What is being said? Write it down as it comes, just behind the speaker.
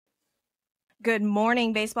Good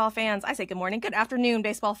morning, baseball fans. I say good morning. Good afternoon,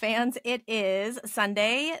 baseball fans. It is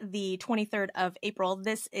Sunday, the 23rd of April.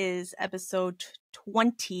 This is episode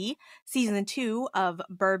 20, season 2 of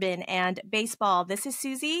Bourbon and Baseball. This is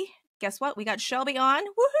Suzy. Guess what? We got Shelby on.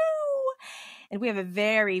 Woohoo! And we have a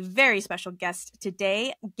very, very special guest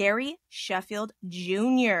today, Gary Sheffield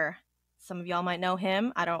Jr. Some of y'all might know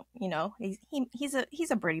him. I don't,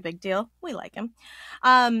 he's a pretty big deal. We like him.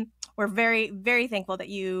 We're very, very thankful that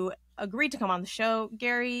you agreed to come on the show,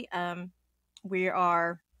 Gary. We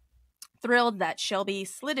are thrilled that Shelby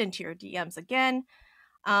slid into your DMs again.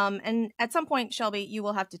 And at some point, Shelby, you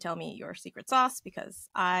will have to tell me your secret sauce because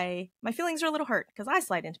my feelings are a little hurt because I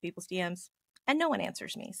slide into people's DMs and no one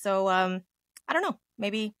answers me. So I don't know.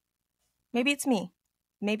 Maybe it's me.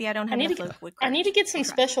 Maybe I don't have enough liquid courage. I need to get some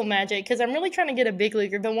special magic because I'm really trying to get a big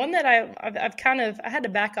leaguer. The one that I had to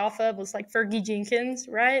back off of was like Fergie Jenkins,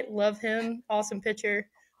 right? Love him, awesome pitcher.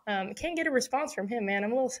 Can't get a response from him, man.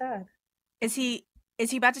 I'm a little sad. Is he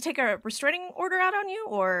about to take a restraining order out on you,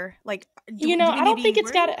 or like? I don't think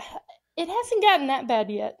it's got it. It hasn't gotten that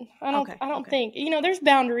bad yet. I don't think. There's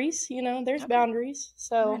boundaries. There's boundaries.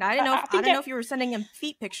 So right. I didn't know if you were sending him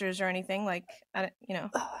feet pictures or anything. Like,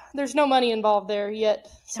 There's no money involved there yet.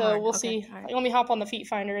 So we'll see. Right. Let me hop on the feet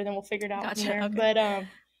finder and then we'll figure it out Gotcha. from there. Okay. But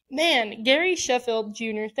man, Gary Sheffield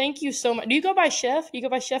Jr., thank you so much. Do you go by Chef? Do you go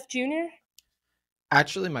by Chef Jr.?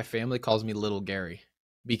 Actually, my family calls me Little Gary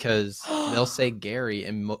because they'll say Gary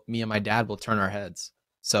and me and my dad will turn our heads.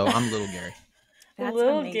 So I'm Little Gary. That's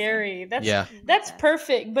Little amazing. Gary. That's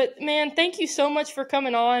perfect. But man, thank you so much for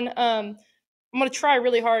coming on. I'm going to try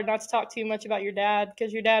really hard not to talk too much about your dad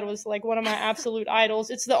because your dad was like one of my absolute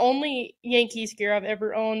idols. It's the only Yankees gear I've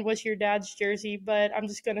ever owned was your dad's jersey, but I'm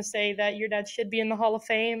just going to say that your dad should be in the Hall of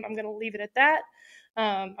Fame. I'm going to leave it at that.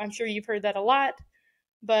 I'm sure you've heard that a lot,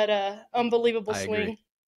 but unbelievable swing. Agree.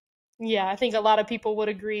 Yeah, I think a lot of people would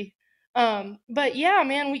agree. But yeah,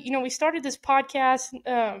 man, we started this podcast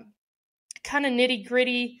kind of nitty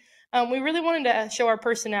gritty. We really wanted to show our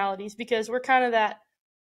personalities because we're kind of that,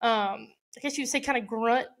 I guess you would say kind of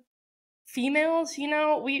grunt females,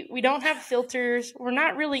 we don't have filters. We're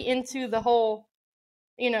not really into the whole,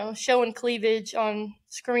 showing cleavage on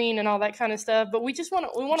screen and all that kind of stuff, but we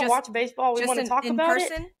want to watch baseball. We want to talk about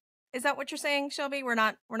person? It. Is that what you're saying, Shelby? We're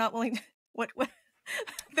not willing to, what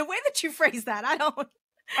the way that you phrase that, I don't.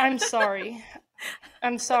 I'm sorry.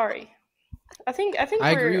 I think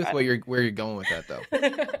I agree with where you're going with that though.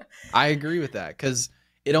 I agree with that because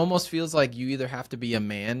it almost feels like you either have to be a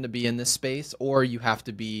man to be in this space or you have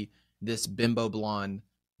to be this bimbo blonde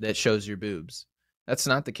that shows your boobs. That's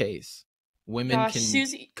not the case. Women can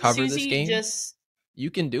cover this game.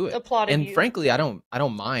 You can do it. And you. Frankly, I don't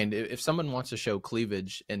mind if someone wants to show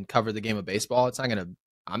cleavage and cover the game of baseball.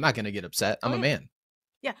 I'm not gonna get upset. I'm a man.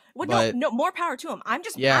 Yeah. Well, no, more power to him.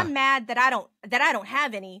 I'm mad that I don't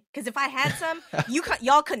have any because if I had some,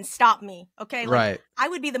 y'all couldn't stop me. Okay. Like, right. I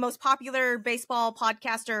would be the most popular baseball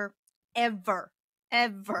podcaster ever.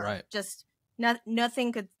 Right. Just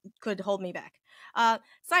nothing could hold me back.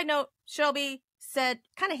 Side note, Shelby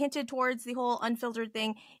kind of hinted towards the whole unfiltered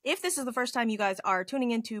thing. If this is the first time you guys are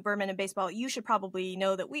tuning into Bourbon and Baseball, you should probably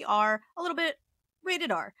know that we are a little bit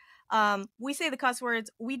rated R. We say the cuss words.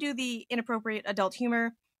 We do the inappropriate adult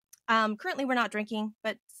humor. Currently, we're not drinking,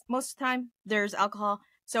 but most of the time there's alcohol.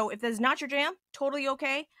 So if that's not your jam, totally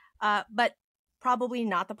okay. But probably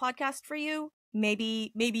not the podcast for you.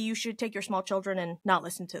 Maybe you should take your small children and not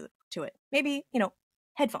listen to it. Maybe,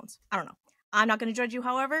 headphones. I don't know. I'm not going to judge you,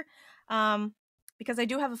 however, because I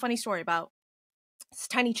do have a funny story about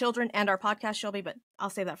tiny children and our podcast, Shelby, but I'll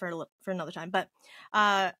save that for another time. But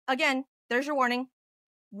again, there's your warning.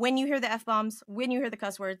 When you hear the F-bombs, when you hear the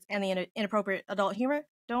cuss words and the inappropriate adult humor,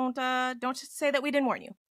 don't say that we didn't warn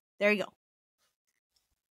you. There you go.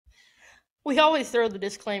 We always throw the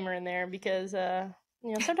disclaimer in there because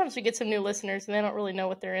sometimes we get some new listeners and they don't really know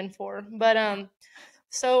what they're in for. But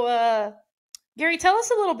so Gary, tell us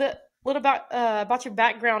a little bit about your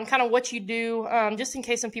background, kind of what you do, just in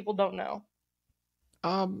case some people don't know.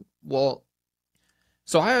 Well,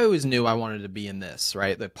 so I always knew I wanted to be in this,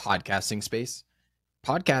 right? The podcasting space.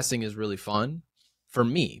 Podcasting is really fun for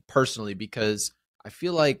me personally because I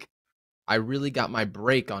feel like I really got my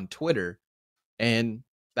break on Twitter, and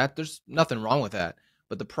that there's nothing wrong with that.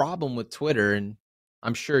 But the problem with Twitter, and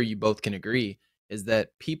I'm sure you both can agree, is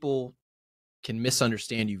that people can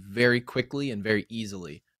misunderstand you very quickly and very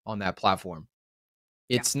easily on that platform.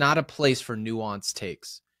 It's not a place for nuanced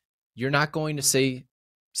takes. You're not going to say,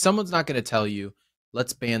 someone's not going to tell you,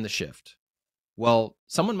 let's ban the shift. Well,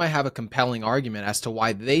 someone might have a compelling argument as to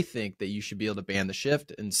why they think that you should be able to ban the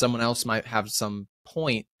shift, and someone else might have some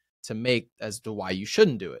point to make as to why you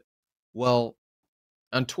shouldn't do it. Well,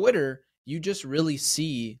 on Twitter, you just really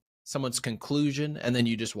see someone's conclusion and then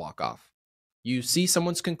you just walk off. You see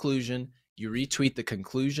someone's conclusion, you retweet the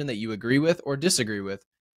conclusion that you agree with or disagree with.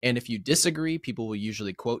 And if you disagree, people will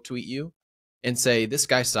usually quote tweet you and say, this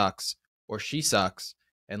guy sucks or she sucks,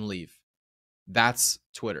 and leave. That's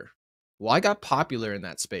Twitter. Well, I got popular in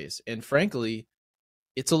that space. And frankly,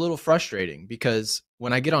 it's a little frustrating because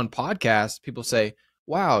when I get on podcasts, people say,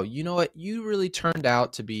 wow, you know what? You really turned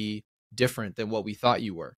out to be different than what we thought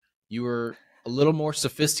you were. You were a little more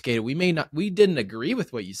sophisticated. We didn't agree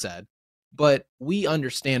with what you said, but we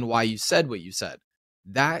understand why you said what you said.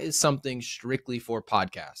 That is something strictly for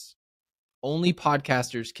podcasts. Only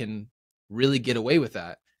podcasters can really get away with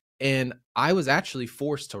that. And I was actually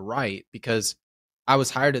forced to write because I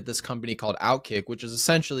was hired at this company called Outkick, which is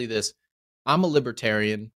essentially this, I'm a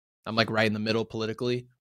libertarian. I'm like right in the middle politically,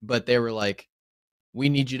 but they were like, we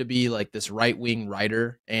need you to be like this right-wing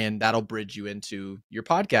writer and that'll bridge you into your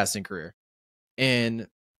podcasting career. And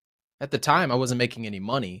at the time I wasn't making any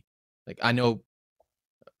money. Like, I know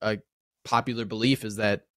a popular belief is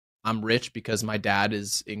that I'm rich because my dad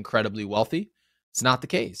is incredibly wealthy. It's not the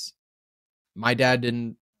case. My dad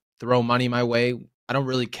didn't throw money my way. I don't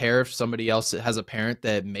really care if somebody else has a parent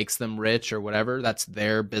that makes them rich or whatever. That's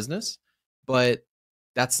their business. But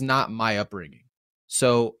that's not my upbringing.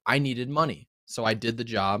 So I needed money. So I did the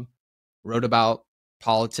job, wrote about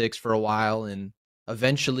politics for a while, and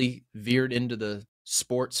eventually veered into the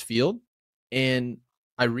sports field. And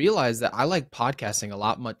I realized that I like podcasting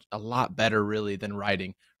a lot better really than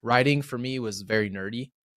writing. Writing for me was very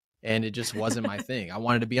nerdy and it just wasn't my thing. I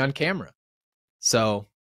wanted to be on camera. So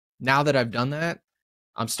now that I've done that,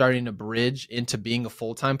 I'm starting to bridge into being a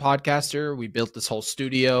full-time podcaster. We built this whole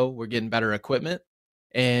studio. We're getting better equipment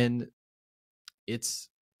and it's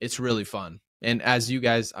really fun. And as you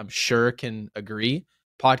guys, I'm sure, can agree,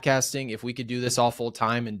 podcasting, if we could do this all full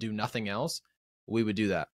time and do nothing else, we would do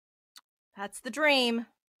that. That's the dream.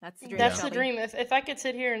 That's the dream. That's Shelby. the dream. If I could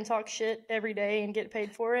sit here and talk shit every day and get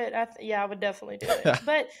paid for it, I would definitely do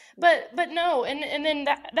it. but no, and then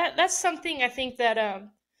that's something I think that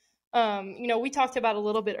we talked about a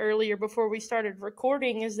little bit earlier before we started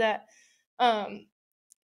recording, is that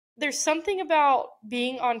there's something about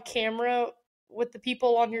being on camera with the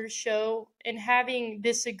people on your show and having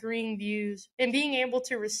disagreeing views and being able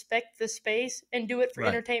to respect the space and do it for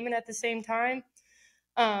entertainment at the same time.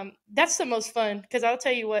 That's the most fun, because I'll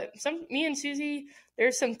tell you what, me and Suzy,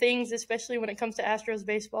 there's some things, especially when it comes to Astros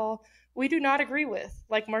baseball, we do not agree with,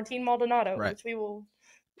 like Martin Maldonado, which we will,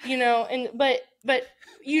 but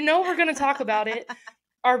we're going to talk about it.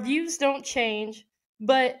 Our views don't change,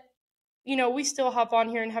 but we still hop on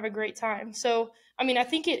here and have a great time. So, I mean, I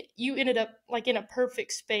think you ended up like in a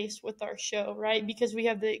perfect space with our show, right? Because we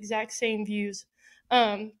have the exact same views.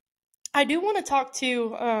 I do want to talk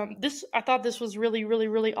to this. I thought this was really, really,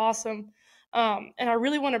 really awesome. And I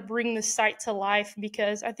really want to bring this site to life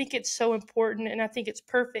because I think it's so important and I think it's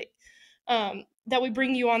perfect that we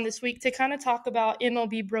bring you on this week to kind of talk about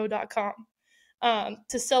MLBbro.com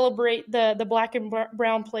to celebrate the black and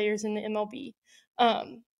brown players in the MLB.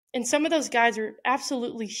 And some of those guys are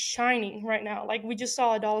absolutely shining right now. Like we just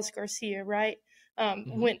saw Adolis Garcia, right?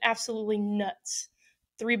 Went absolutely nuts.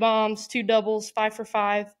 3 bombs, 2 doubles, 5 for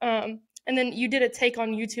 5. And then you did a take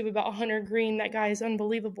on YouTube about Hunter Green. That guy is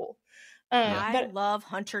unbelievable. I love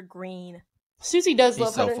Hunter Green. Suzy does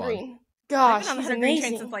love Hunter Green. Gosh, I've been on the Hunter Green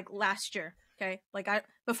train since like last year. Okay, like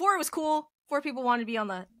before it was cool, before people wanted to be on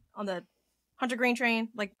the Hunter Green train.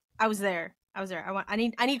 Like I was there. I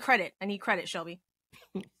need credit. I need credit, Shelby.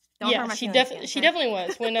 She definitely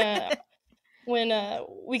was when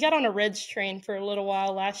we got on a Reds train for a little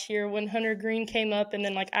while last year when Hunter Green came up, and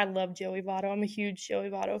then like I love Joey Votto. I'm a huge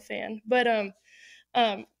Joey Votto fan. But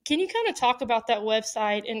can you kind of talk about that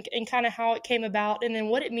website and kind of how it came about and then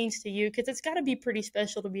what it means to you? Because it's got to be pretty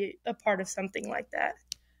special to be a part of something like that.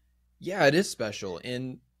 Yeah, it is special.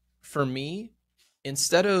 And for me,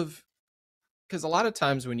 instead of, because a lot of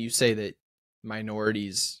times when you say that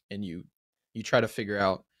minorities and you try to figure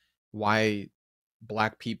out why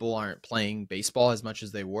Black people aren't playing baseball as much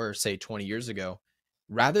as they were, say, 20 years ago,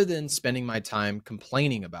 rather than spending my time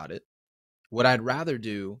complaining about it, what I'd rather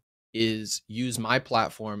do is use my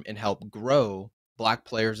platform and help grow Black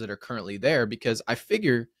players that are currently there, because I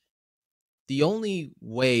figure the only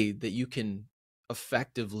way that you can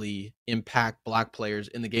effectively impact Black players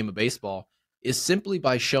in the game of baseball is simply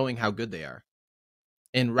by showing how good they are,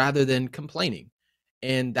 and rather than complaining.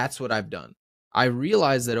 And that's what I've done. I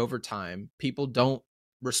realize that over time, people don't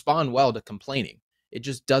respond well to complaining. It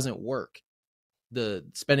just doesn't work. the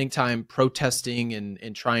spending time protesting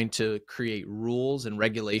and trying to create rules and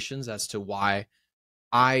regulations as to why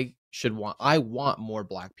I want more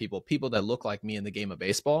black people that look like me in the game of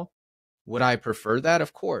baseball. Would I prefer that?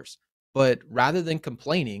 Of course. But rather than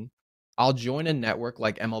complaining, I'll join a network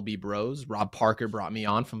like MLB Bros. Rob Parker brought me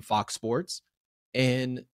on from Fox Sports,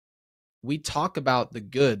 and we talk about the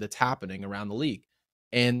good that's happening around the league.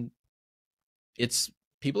 And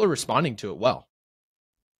people are responding to it well.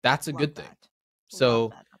 That's a good thing. So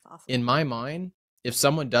That's awesome. in my mind, if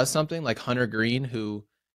someone does something like Hunter Green, who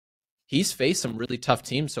he's faced some really tough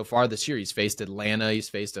teams so far this year. He's faced Atlanta. He's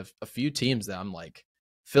faced a few teams that I'm like,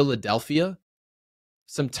 Philadelphia,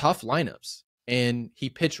 some tough lineups. And he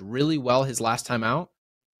pitched really well his last time out.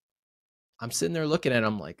 I'm sitting there looking at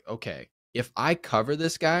him like, okay, if I cover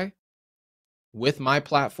this guy with my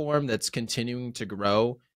platform that's continuing to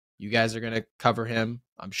grow, you guys are going to cover him,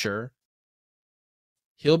 I'm sure.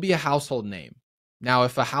 He'll be a household name. Now,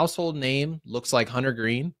 if a household name looks like Hunter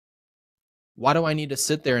Green, why do I need to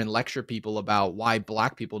sit there and lecture people about why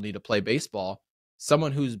black people need to play baseball?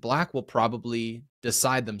 Someone who's black will probably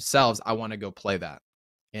decide themselves, I want to go play that.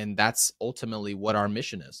 And that's ultimately what our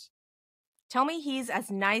mission is. Tell me he's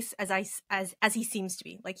as nice as he seems to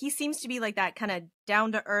be. Like, he seems to be like that kind of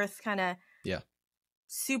down to earth, kind of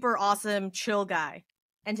super awesome, chill guy.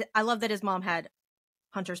 And I love that his mom had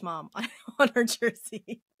Hunter's mom on her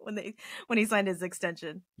jersey when he signed his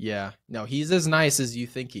extension. Yeah, no, he's as nice as you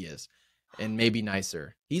think he is, and maybe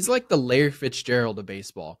nicer. He's like the Larry Fitzgerald of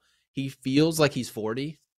baseball. He feels like he's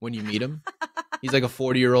 40 when you meet him. He's like a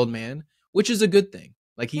 40-year-old man, which is a good thing.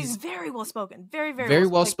 Like he's very well spoken, very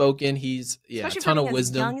well spoken. He's a ton of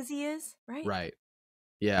wisdom. As young as he is, right? Right.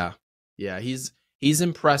 Yeah. He's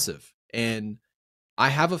impressive, and I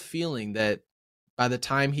have a feeling that by the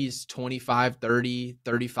time he's 25, 30,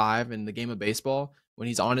 35 in the game of baseball, when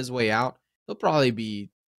he's on his way out, he'll probably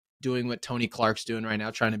be doing what Tony Clark's doing right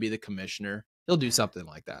now, trying to be the commissioner. He'll do something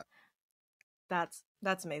like that.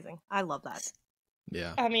 That's amazing. I love that.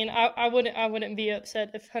 Yeah. I mean, I wouldn't be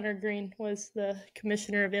upset if Hunter Green was the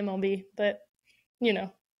commissioner of MLB, but you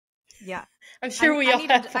know. Yeah. I'm sure I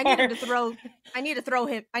needed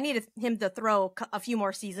him to throw a few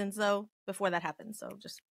more seasons though before that happens. So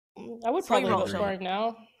just I would probably vote for him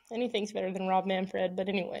now. Anything's better than Rob Manfred, but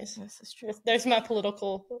anyways, this is true. There's my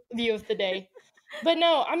political view of the day. But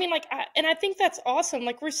no, I mean, I think that's awesome.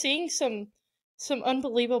 Like, we're seeing some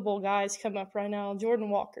unbelievable guys come up right now. Jordan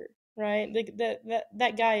Walker, right?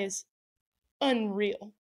 That guy is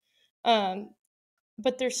unreal.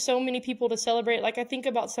 But there's so many people to celebrate. Like, I think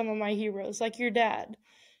about some of my heroes, like your dad,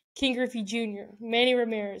 King Griffey Jr., Manny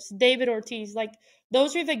Ramirez, David Ortiz. Like,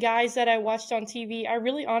 those are the guys that I watched on TV. I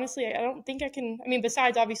really, honestly, I don't think I can. I mean,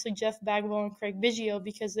 besides obviously Jeff Bagwell and Craig Biggio,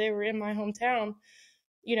 because they were in my hometown.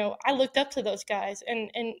 You know, I looked up to those guys, and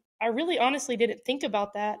I really honestly didn't think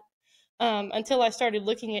about that until I started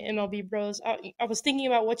looking at MLB Bros. I was thinking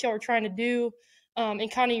about what y'all were trying to do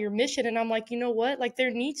and kind of your mission, and I'm like, you know what? Like,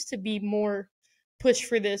 there needs to be more push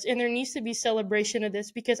for this, and there needs to be celebration of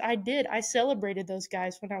this, because I celebrated those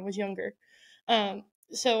guys when I was younger.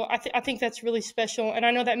 So I think that's really special, and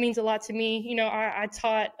I know that means a lot to me. You know, I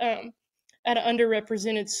taught at an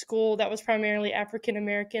underrepresented school that was primarily African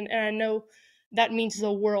American, and I know that means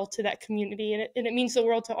the world to that community, and it means the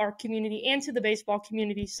world to our community and to the baseball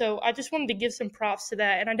community. So I just wanted to give some props to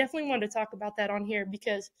that, and I definitely wanted to talk about that on here,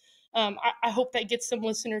 because I hope that gets some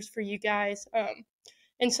listeners for you guys,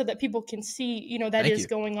 and so that people can see, you know, that is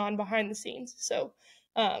going on behind the scenes. So,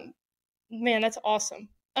 man, that's awesome.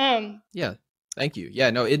 Yeah, thank you.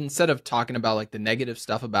 Yeah, no, instead of talking about like the negative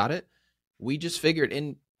stuff about it, we just figured,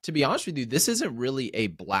 and to be honest with you, this isn't really a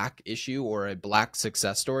black issue or a black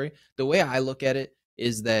success story. The way I look at it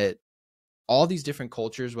is that all these different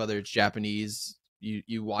cultures, whether it's Japanese,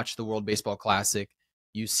 you watch the World Baseball Classic,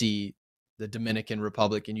 you see the Dominican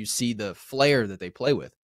Republic, and you see the flair that they play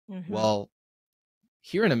with. Mm-hmm. Well,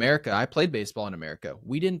 here in America, I played baseball in America.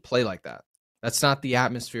 We didn't play like that. That's not the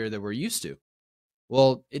atmosphere that we're used to.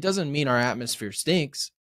 Well, it doesn't mean our atmosphere stinks,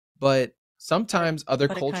 but sometimes other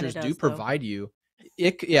cultures do provide you.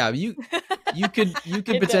 You could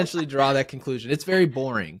potentially draw that conclusion. It's very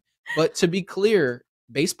boring. But to be clear,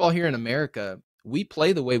 baseball here in America, we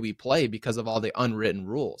play the way we play because of all the unwritten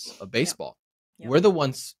rules of baseball. Yep. We're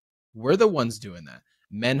the ones doing that.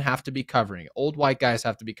 Men have to be covering. Old white guys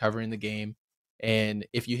have to be covering the game. And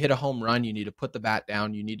if you hit a home run, you need to put the bat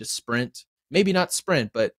down. You need to sprint. Maybe not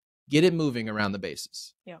sprint, but get it moving around the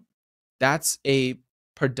bases. Yeah. That's a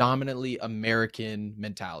predominantly American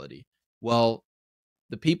mentality. Well,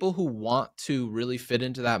 the people who want to really fit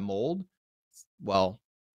into that mold, well,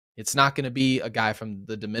 it's not going to be a guy from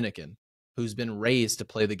the Dominican. who's been raised to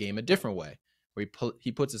play the game a different way, where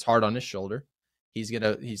he puts his heart on his shoulder. He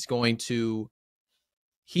is going to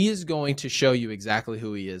show you exactly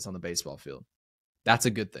who he is on the baseball field. That's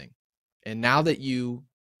a good thing. And now that you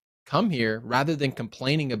come here, rather than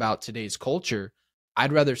complaining about today's culture,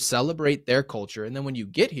 I'd rather celebrate their culture. And then when you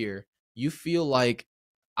get here, you feel like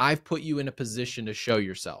I've put you in a position to show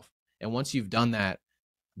yourself. And once you've done that,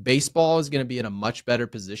 baseball is going to be in a much better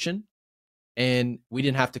position. And we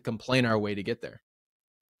didn't have to complain our way to get there.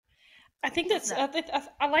 I think that's,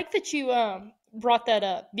 I like that you brought that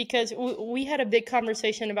up, because we had a big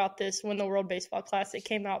conversation about this when the World Baseball Classic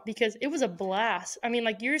came out, because it was a blast. I mean,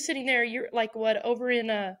 like, you're sitting there, you're like, over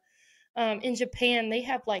in Japan, they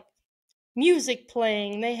have like music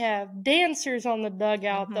playing, they have dancers on the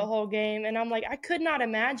dugout the whole game, and I'm like, I could not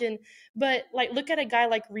imagine. But like, look at a guy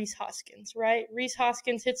like Rhys Hoskins, right? Rhys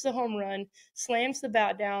Hoskins hits the home run, slams the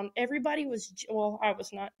bat down. Everybody was, well, I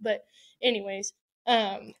was not, but anyways,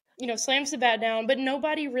 slams the bat down, but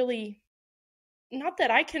nobody really, not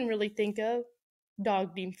that I can really think of,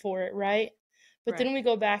 dogged him for it, right? But then we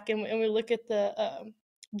go back and we look at the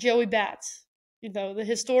Joey Bats, the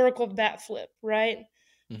historical bat flip, right?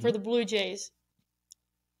 For the Blue Jays.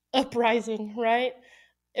 Uprising, right?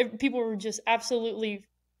 People were just absolutely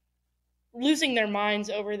losing their minds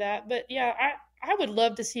over that. But yeah, I would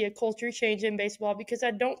love to see a culture change in baseball, because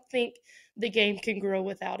I don't think the game can grow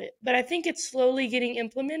without it. But I think it's slowly getting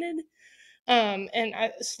implemented.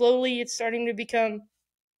 Slowly it's starting to become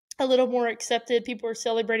a little more accepted. People are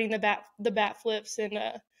celebrating the bat flips and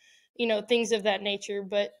things of that nature.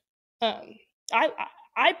 But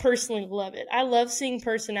I personally love it. I love seeing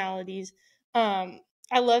personalities. I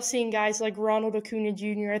love seeing guys like Ronald Acuna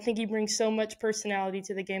Jr. I think he brings so much personality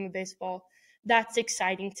to the game of baseball. That's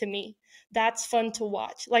exciting to me. That's fun to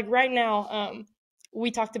watch. Like right now,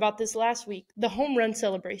 we talked about this last week, the home run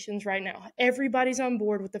celebrations right now. Everybody's on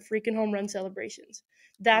board with the freaking home run celebrations.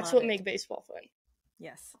 That's what makes baseball fun.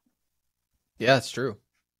 Yes. Yeah, it's true.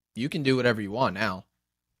 You can do whatever you want now.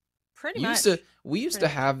 Pretty much. We used to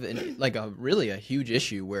have a huge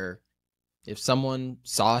issue where if someone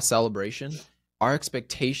saw a celebration, our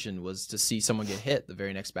expectation was to see someone get hit the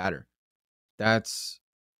very next batter. That's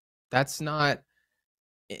not.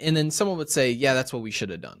 And then someone would say, yeah, that's what we should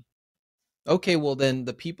have done. Okay, well then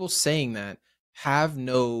the people saying that have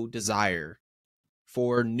no desire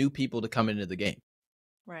for new people to come into the game.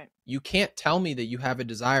 Right. You can't tell me that you have a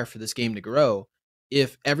desire for this game to grow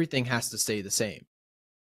if everything has to stay the same.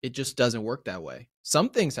 It just doesn't work that way. Some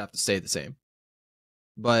things have to stay the same.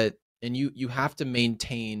 And you have to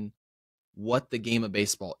maintain what the game of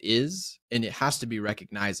baseball is, and it has to be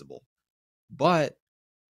recognizable. But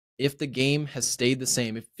if the game has stayed the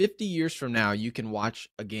same, if 50 years from now you can watch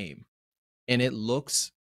a game and it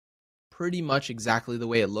looks pretty much exactly the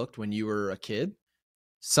way it looked when you were a kid,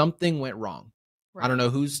 something went wrong. Right. I don't know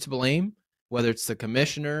who's to blame, whether it's the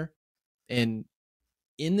commissioner. And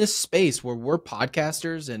in this space where we're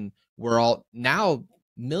podcasters and we're all now,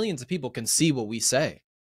 millions of people can see what we say.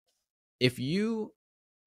 If you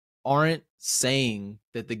aren't saying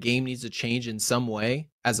that the game needs to change in some way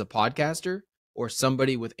as a podcaster or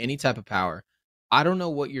somebody with any type of power, I don't know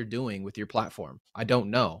what you're doing with your platform. I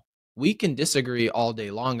don't know. We can disagree all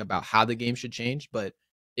day long about how the game should change, but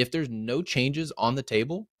if there's no changes on the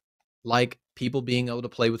table, like people being able to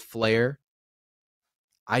play with flair,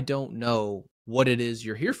 I don't know what it is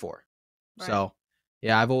you're here for. Right. So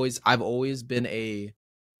yeah, I've always been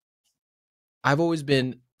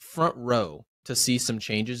front row to see some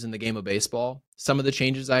changes in the game of baseball. Some of the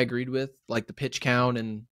changes I agreed with, like the pitch count,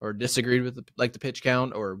 or disagreed with the pitch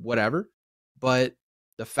count or whatever. But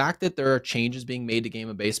the fact that there are changes being made to game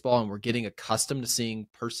of baseball and we're getting accustomed to seeing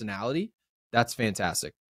personality, that's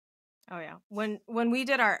fantastic. Oh yeah. When we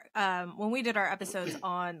did our episodes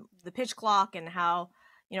on the pitch clock and how,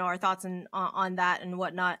 our thoughts on that and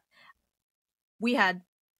whatnot, we had,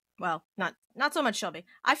 well, not so much Shelby.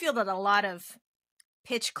 I feel that a lot of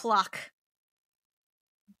pitch clock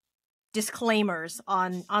disclaimers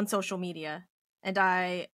on social media, and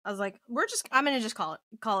I was like, I'm gonna just call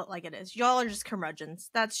it like it is. Y'all are just curmudgeons.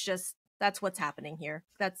 That's what's happening here.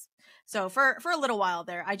 So for a little while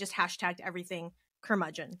there, I just hashtagged everything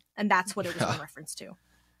curmudgeon, and that's what it was in reference to.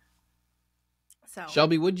 So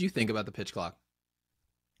Shelby, what did you think about the pitch clock?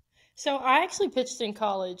 So I actually pitched in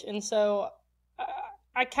college, and so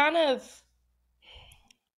I kind of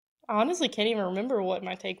honestly can't even remember what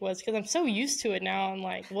my take was because I'm so used to it now. I'm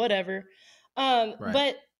like, whatever. Right.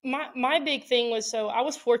 But my big thing was, so I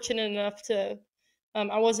was fortunate enough to,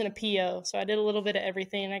 I wasn't a PO, so I did a little bit of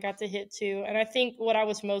everything, and I got to hit too. And I think what I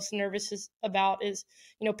was most nervous about is,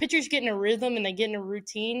 pitchers get in a rhythm and they get in a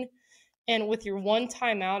routine. and with your one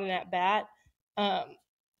timeout and at bat,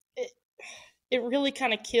 it, it really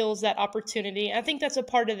kind of kills that opportunity. I think that's a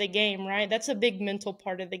part of the game, right? That's a big mental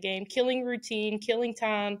part of the game, killing routine, killing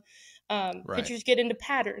time. Right. Pitchers get into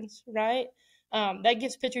patterns, right? That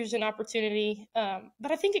gives pitchers an opportunity.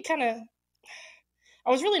 But I think it kind of, I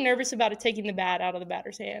was really nervous about it taking the bat out of the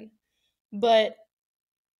batter's hand. But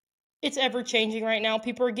it's ever changing right now.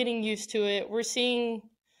 People are getting used to it.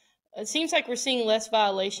 It seems like we're seeing less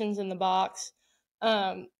violations in the box.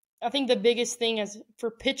 I think the biggest thing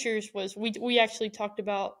for pitchers was we actually talked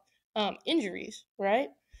about injuries, right?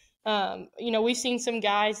 We've seen some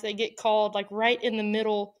guys that get called like right in the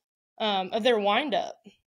middle of their windup.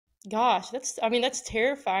 Gosh, that's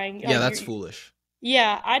terrifying. Yeah, that's foolish.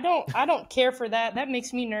 Yeah, I don't care for that. That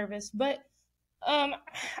makes me nervous. But I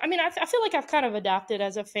feel like I've kind of adapted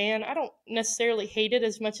as a fan. I don't necessarily hate it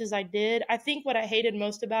as much as I did. I think what I hated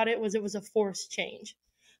most about it was a forced change.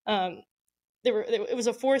 It was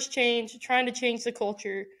a forced change, trying to change the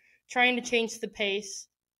culture, trying to change the pace.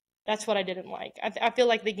 That's what I didn't like. I feel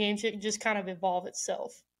like the game should just kind of evolve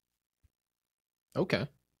itself. Okay.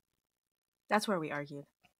 That's where we argued.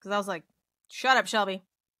 Because I was like, shut up, Shelby.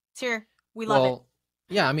 It's here. We love it.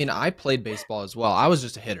 Yeah, I mean, I played baseball as well. I was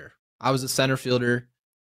just a hitter. I was a center fielder,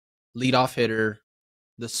 leadoff hitter,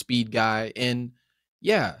 the speed guy. And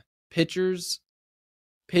yeah, pitchers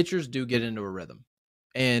do get into a rhythm.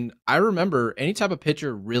 And I remember any type of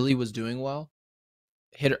pitcher really was doing well,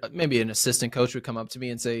 maybe an assistant coach would come up to me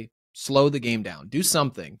and say, slow the game down, do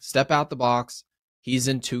something, step out the box. He's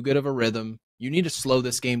in too good of a rhythm. You need to slow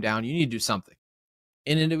this game down. You need to do something.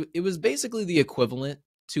 And it was basically the equivalent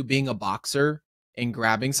to being a boxer and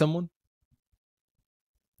grabbing someone.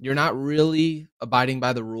 You're not really abiding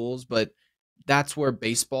by the rules, but that's where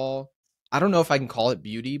baseball, I don't know if I can call it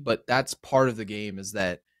beauty, but that's part of the game, is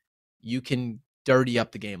that you can dirty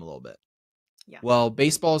up the game a little bit. Yeah. Well,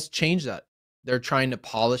 baseball's changed that. They're trying to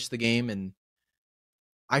polish the game, and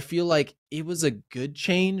I feel like it was a good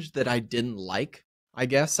change that I didn't like, I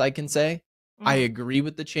guess I can say. Mm-hmm. I agree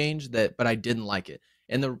with the change, but I didn't like it.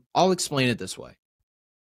 And I'll explain it this way.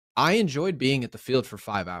 I enjoyed being at the field for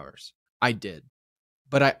 5 hours. I did.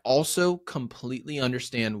 But I also completely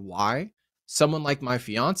understand why someone like my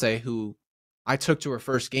fiance, who I took to her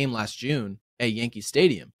first game last June at Yankee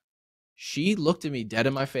Stadium, she looked at me dead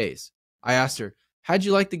in my face. I asked her, how'd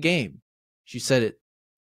you like the game? She said it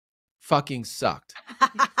fucking sucked.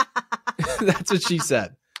 That's what she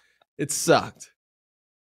said. It sucked.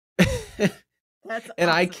 That's and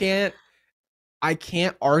awesome. I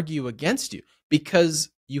can't argue against you, because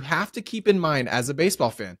you have to keep in mind, as a baseball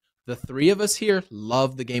fan, the three of us here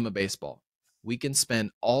love the game of baseball. We can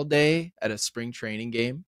spend all day at a spring training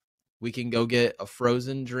game. We can go get a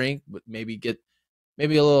frozen drink, maybe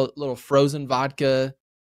a little frozen vodka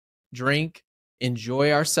drink,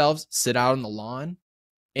 enjoy ourselves, sit out on the lawn,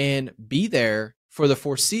 and be there for the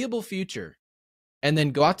foreseeable future, and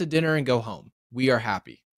then go out to dinner and go home. We are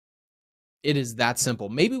happy. It is that simple.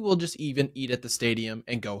 Maybe we'll just even eat at the stadium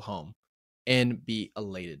and go home and be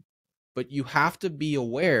elated. But you have to be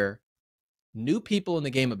aware, new people in the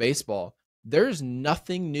game of baseball, there's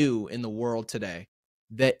nothing new in the world today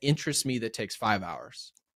that interests me that takes 5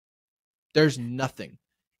 hours. There's nothing.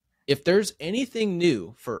 If there's anything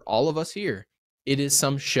new for all of us here, it is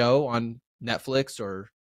some show on Netflix or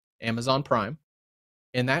Amazon Prime.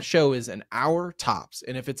 And that show is an hour tops.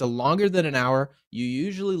 And if it's a longer than an hour, you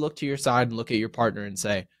usually look to your side and look at your partner and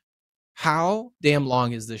say, how damn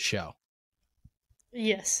long is this show?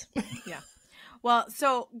 Yes. Yeah. Well,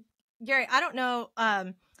 so Gary, I don't know.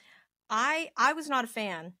 I was not a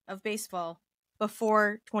fan of baseball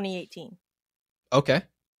before 2018. Okay.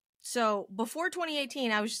 So before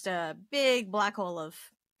 2018, I was just a big black hole of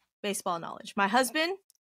baseball knowledge. My husband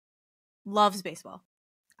loves baseball.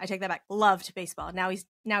 I take that back. Loved baseball. Now he's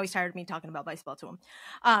tired of me talking about baseball to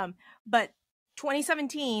him. But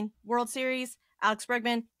 2017 World Series, Alex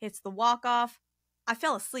Bregman hits the walk-off. I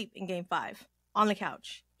fell asleep in Game 5 on the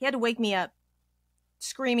couch. He had to wake me up,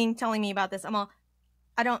 screaming, telling me about this. I'm all,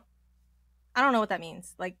 I don't know what that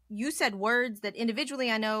means. Like, you said words that individually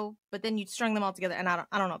I know, but then you strung them all together, and I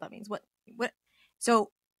don't know what that means. What? So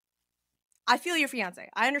I feel your fiance.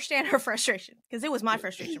 I understand her frustration, because it was my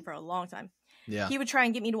frustration for a long time. Yeah. He would try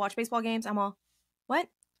and get me to watch baseball games. I'm all, what?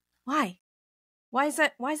 Why? Why is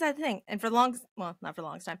that a thing? And not for the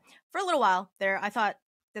longest time. For a little while there, I thought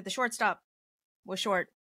that the shortstop was short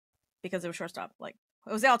because it was shortstop. Like,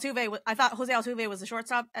 Jose Altuve, I thought Jose Altuve was the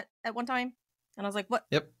shortstop at one time. And I was like, what?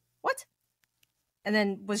 Yep. What? And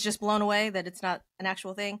then was just blown away that it's not an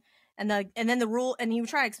actual thing. And then the rule, and he would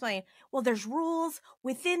try to explain, well, there's rules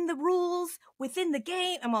within the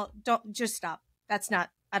game. I'm all, don't, just stop. That's not,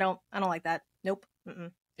 I don't like that. Nope.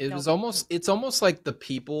 Mm-mm. It's almost like the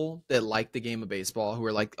people that like the game of baseball who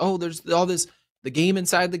are like, oh, there's all this, the game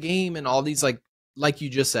inside the game, and all these like you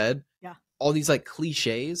just said, yeah, all these like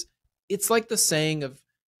cliches. It's like the saying of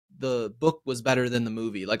the book was better than the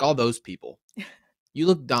movie. Like all those people, you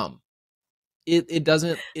look dumb. It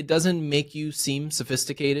doesn't make you seem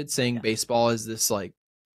sophisticated saying baseball is this like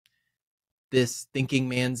this thinking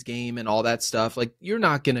man's game and all that stuff. Like, you're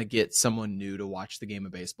not gonna get someone new to watch the game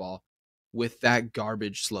of baseball with that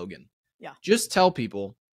garbage slogan. Yeah. Just tell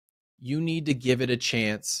people you need to give it a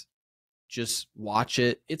chance. Just watch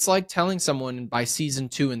it. It's like telling someone by season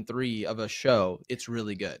 2 and 3 of a show, it's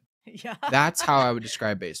really good. Yeah. That's how I would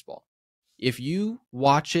describe baseball. If you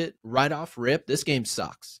watch it right off rip, this game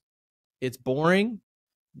sucks. It's boring.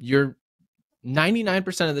 You're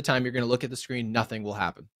 99% of the time you're going to look at the screen, nothing will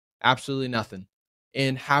happen. Absolutely nothing.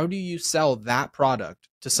 And how do you sell that product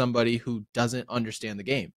to somebody who doesn't understand the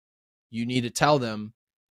game? You need to tell them,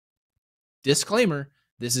 disclaimer,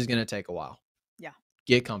 this is going to take a while. Yeah.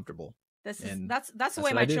 Get comfortable. That's the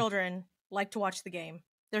way my children like to watch the game.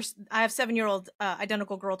 I have 7-year-old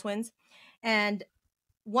identical girl twins, and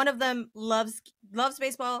one of them loves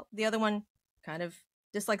baseball. The other one kind of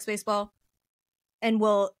dislikes baseball, and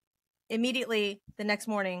will immediately the next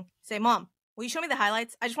morning say, "Mom, will you show me the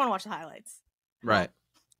highlights? I just want to watch the highlights." Right.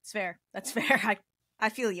 It's fair. That's fair. I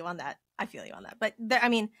feel you on that. But I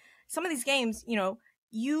mean, some of these games, you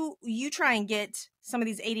try and get some of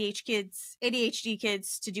these ADHD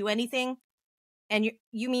kids to do anything, and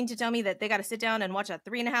you mean to tell me that they got to sit down and watch a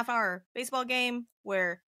 3.5-hour baseball game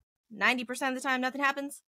where 90% of the time nothing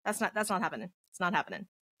happens? That's not happening. It's not happening.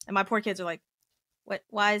 And my poor kids are like, "What?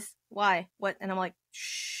 Why? What?" And I'm like,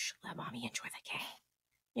 "Shh, let mommy enjoy the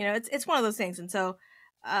game." It's one of those things. And so,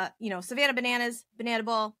 Savannah Bananas, Banana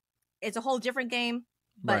Ball, it's a whole different game.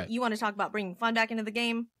 But right. You want to talk about bringing fun back into the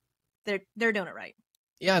game? They're doing it right.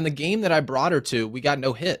 Yeah, and the game that I brought her to, we got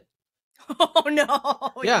no hit. Oh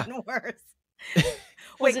no! Yeah. Even worse.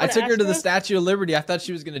 Wait, I took her to the Statue of Liberty. I thought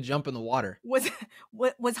she was going to jump in the water. Was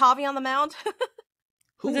Javi on the mound?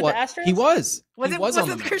 Was it the Astros? He was. Was he it was on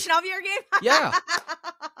the the Christian Javier game? Yeah.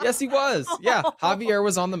 Yes, he was. Yeah, Javier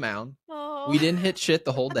was on the mound. Oh. We didn't hit shit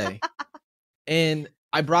the whole day. And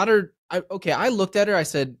I brought her. I looked at her. I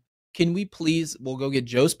said, "Can we please? We'll go get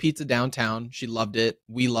Joe's Pizza downtown." She loved it.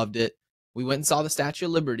 We loved it. We went and saw the Statue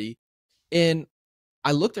of Liberty. And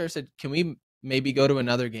I looked at her and said, "Can we maybe go to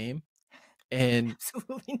another game?" And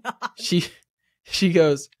absolutely not. She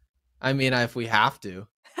goes, "I mean, if we have to."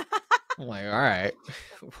 I'm like, all right.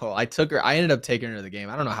 Well, I ended up taking her to the game.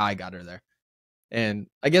 I don't know how I got her there. And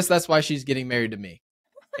I guess that's why she's getting married to me.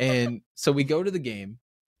 And so we go to the game,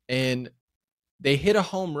 and they hit a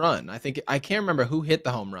home run. I can't remember who hit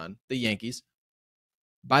the home run, the Yankees.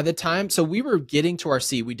 By the time, so we were getting to our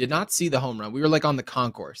seat, we did not see the home run. We were like on the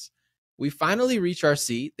concourse. We finally reached our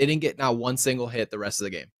seat. They didn't get not one single hit the rest of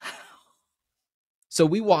the game. So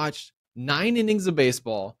we watched 9 innings of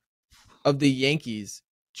baseball of the Yankees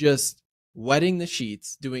just wetting the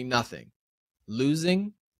sheets, doing nothing,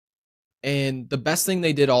 losing. And the best thing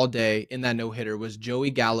they did all day in that no-hitter was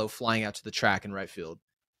Joey Gallo flying out to the track in right field.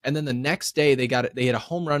 And then the next day they hit a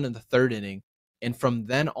home run in the 3rd inning. And from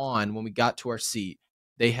then on, when we got to our seat,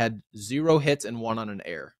 they had 0 hits and 1 on an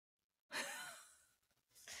error.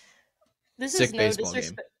 This is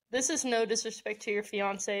no disrespect to your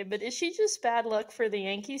fiance, but is she just bad luck for the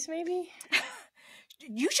Yankees, maybe?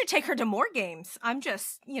 You should take her to more games. I'm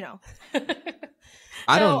just,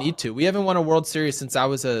 I don't need to. We haven't won a World Series since I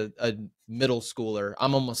was a middle schooler.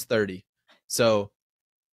 I'm almost 30. So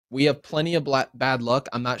we have plenty of bad luck.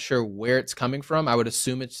 I'm not sure where it's coming from. I would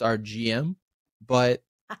assume it's our GM, but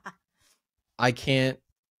I don't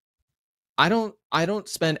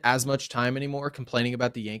spend as much time anymore complaining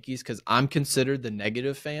about the Yankees because I'm considered the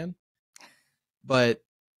negative fan. But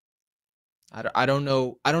I don't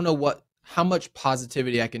know how much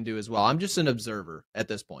positivity I can do as well. I'm just an observer at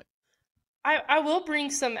this point. I will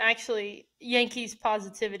bring some actually Yankees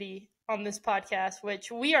positivity on this podcast,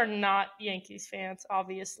 which we are not Yankees fans,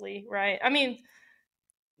 obviously, right? I mean,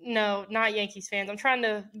 no, not Yankees fans. I'm trying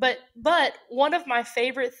to, but one of my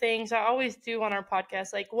favorite things I always do on our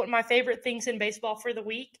podcast, like what my favorite things in baseball for the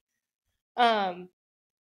week,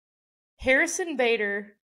 Harrison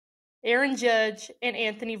Bader, Aaron Judge, and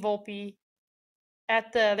Anthony Volpe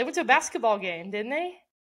they went to a basketball game, didn't they?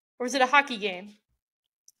 Or was it a hockey game?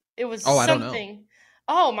 It was something. I don't know.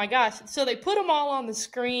 Oh my gosh. So they put them all on the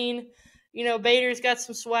screen. Bader's got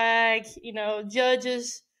some swag,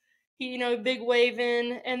 Judge's, he, big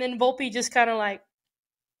waving, and then Volpe just kind of like,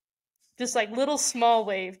 just like little small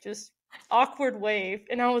wave, just awkward wave.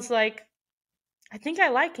 And I was like, I think I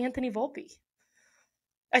like Anthony Volpe.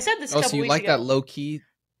 I said this a couple so you weeks like ago.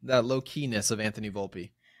 that low keyness of Anthony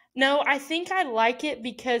Volpe? No, I think I like it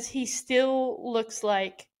because he still looks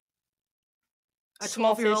like A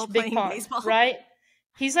small fish, 12-year-old big playing pond, baseball. right?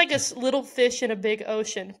 He's like a little fish in a big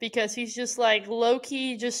ocean because he's just like low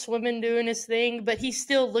key, just swimming, doing his thing, but he's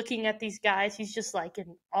still looking at these guys. He's just like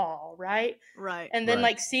in awe, right? Right. And then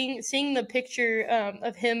Right. like seeing the picture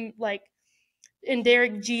of him like in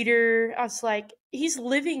Derek Jeter, I was like, he's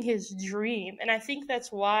living his dream, and I think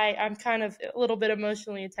that's why I'm kind of a little bit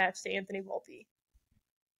emotionally attached to Anthony Volpe.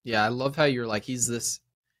 Yeah, I love how you're like, he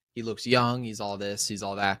looks young, he's all this, he's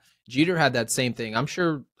all that. Jeter had that same thing. I'm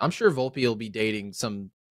sure Volpe will be dating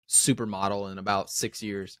some supermodel in about 6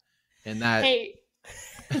 years. And that Hey,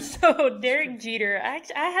 so Derek Jeter, I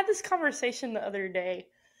had this conversation the other day.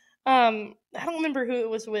 I don't remember who it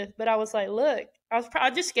was with, but I was like, look, I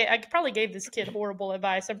probably gave this kid horrible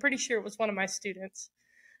advice. I'm pretty sure it was one of my students.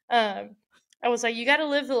 I was like, you got to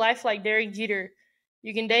live the life like Derek Jeter.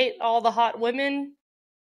 You can date all the hot women,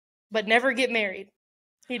 but never get married.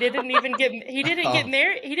 He didn't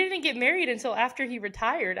get married until after he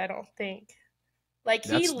retired, I don't think. Like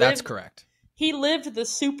that's correct. He lived the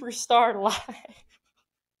superstar life.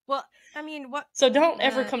 Well, I mean, what? So don't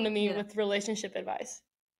ever come to me with relationship advice.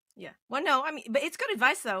 Yeah. Well, no, I mean, but it's good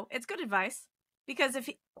advice though. It's good advice because if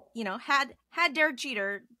had Derek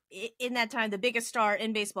Jeter in that time, the biggest star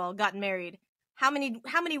in baseball, gotten married, how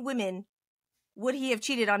many women would he have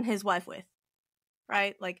cheated on his wife with?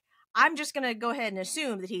 Right? Like, I'm just gonna go ahead and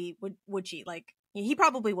assume that he would cheat. Like, he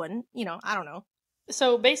probably wouldn't. I don't know.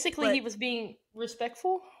 So basically, he was being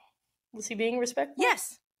respectful. Was he being respectful?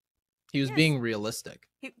 Yes. He was being realistic.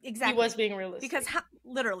 Exactly. He was being realistic because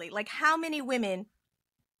literally, like, how many women?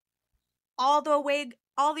 All the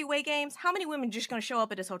away games, how many women just going to show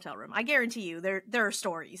up at his hotel room? I guarantee you there are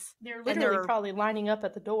stories. They're literally probably lining up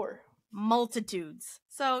at the door. Multitudes.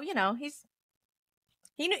 So, he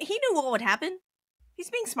knew what would happen. He's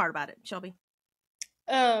being smart about it, Shelby.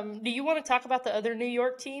 Do you want to talk about the other New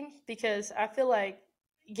York team? Because I feel like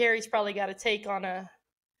Gary's probably got a take on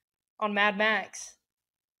Mad Max.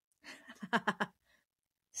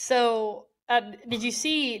 So, did you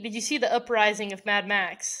see the uprising of Mad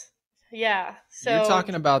Max? Yeah. So you're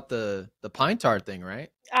talking about the pine tar thing, right?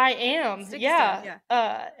 I am. Yeah.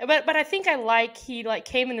 But I think he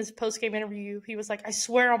came in his post game interview. He was like, "I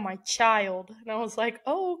swear on my child," and I was like,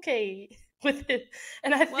 "Oh, okay." With it,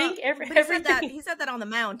 and I think everything. He said that on the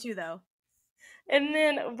mound too, though. And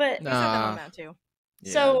then, he said that on the mound too.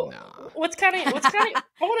 So what's kind of I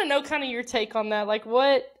want to know kind of your take on that. Like,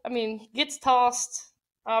 gets tossed,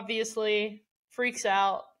 obviously, freaks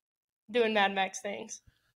out, doing Mad Max things.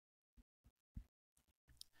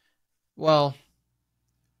 Well,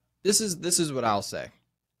 this is what I'll say.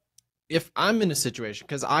 If I'm in a situation,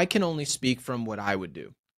 because I can only speak from what I would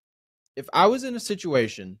do. If I was in a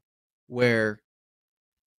situation where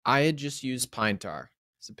I had just used pine tar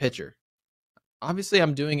as a pitcher, obviously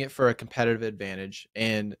I'm doing it for a competitive advantage.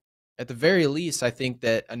 And at the very least, I think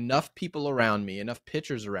that enough people around me, enough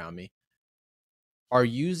pitchers around me, are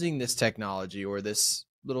using this technology or this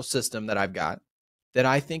little system that I've got that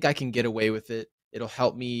I think I can get away with it. It'll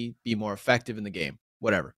help me be more effective in the game,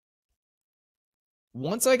 whatever.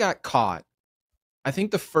 Once I got caught, I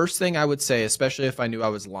think the first thing I would say, especially if I knew I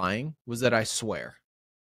was lying, was that I swear.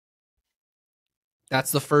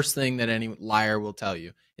 That's the first thing that any liar will tell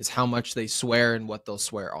you, is how much they swear and what they'll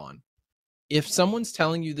swear on. If someone's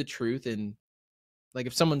telling you the truth, and like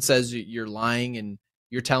if someone says you're lying and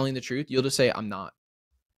you're telling the truth, you'll just say, I'm not.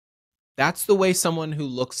 That's the way someone who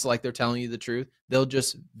looks like they're telling you the truth, they'll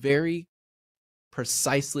just very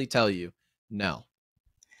precisely tell you no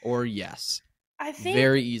or yes. I think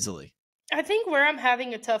very easily. I think where I'm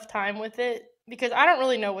having a tough time with it, because I don't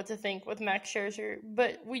really know what to think with Max Scherzer,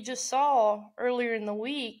 but we just saw earlier in the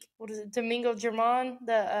week, what is it, Domingo Germán,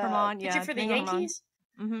 the pitcher for the Yankees?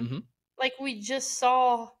 Mm-hmm. Like, we just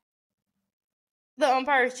saw the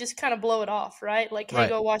umpires just kind of blow it off, right? Like, hey,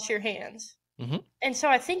 go wash your hands. Mm-hmm. And so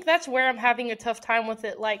I think that's where I'm having a tough time with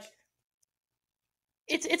it. Like,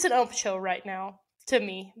 it's an ump show right now to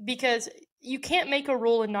me, because you can't make a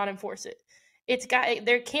rule and not enforce it.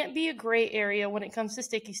 There can't be a gray area when it comes to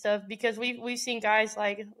sticky stuff, because we've seen guys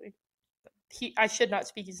like I should not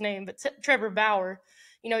speak his name, but Trevor Bauer.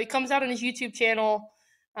 He comes out on his YouTube channel.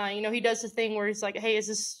 He does the thing where he's like, hey, is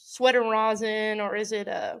this sweat and rosin, or is it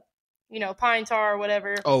pine tar or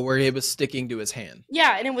whatever? Oh, where he was sticking to his hand.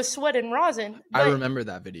 Yeah, and it was sweat and rosin. I remember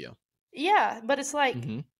that video. Yeah, but it's like,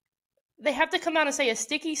 they have to come out and say a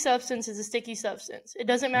sticky substance is a sticky substance. It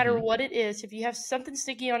doesn't matter Mhm. what it is. If you have something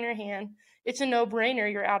sticky on your hand, it's a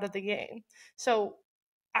no-brainer. You're out of the game. So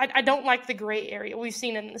I don't like the gray area. We've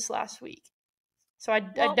seen it in this last week. So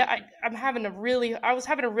Well, I was having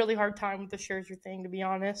a really hard time with the Scherzer thing, to be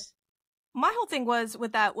honest. my whole thing was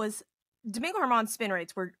with that was Domingo Germán's spin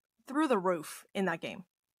rates were through the roof in that game.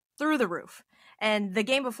 Through the roof. And the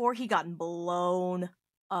game before, he got blown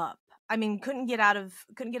up. I mean, couldn't get out of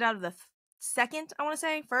the second, I want to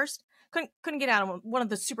say, first. Couldn't get out of one of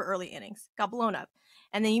the super early innings. Got blown up.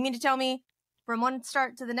 And then you mean to tell me from one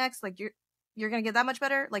start to the next, like you're going to get that much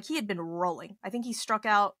better? Like, he had been rolling. I think he struck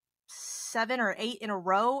out 7 or 8 in a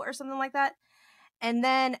row or something like that. And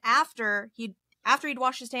then after he'd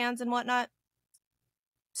washed his hands and whatnot,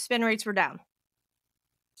 spin rates were down.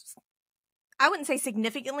 I wouldn't say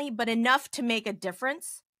significantly, but enough to make a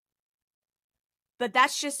difference. But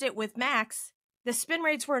that's just it with Max. The spin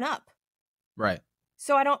rates weren't up. Right.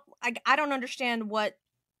 So I don't understand what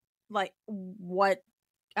I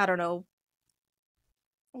don't know,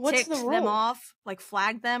 What's ticked the rule? them off, like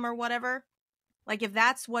flagged them or whatever. Like if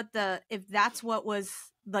that's what was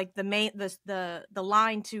like the main the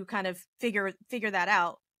line to kind of figure that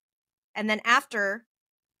out. And then after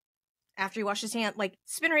he washed his hand, like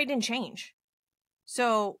spin rate didn't change.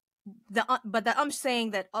 So the ump's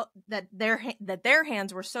saying that their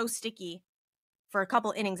hands were so sticky for a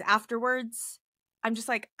couple innings afterwards. I'm just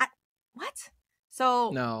like, what?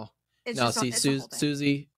 So No. it's No, just see, it's a whole thing.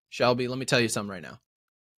 Suzy, Shelby, let me tell you something right now.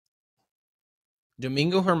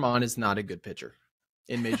 Domingo Germán is not a good pitcher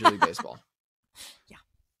in Major League Baseball. Yeah.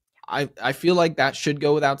 I feel like that should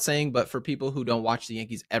go without saying, but for people who don't watch the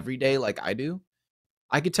Yankees every day like I do,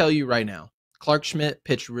 I could tell you right now, Clark Schmidt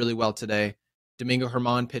pitched really well today. Domingo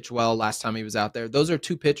Germán pitched well last time he was out there. Those are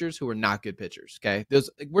two pitchers who are not good pitchers, okay?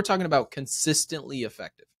 We're talking about consistently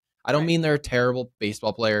effective. I don't mean they're a terrible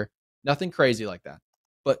baseball player, nothing crazy like that,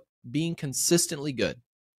 but being consistently good,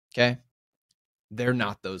 okay? They're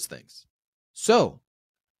not those things. So,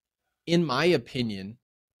 in my opinion,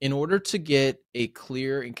 in order to get a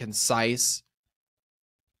clear and concise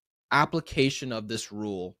application of this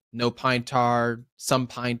rule, no pine tar, some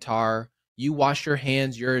pine tar, you wash your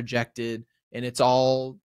hands, you're ejected, and it's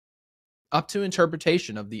all up to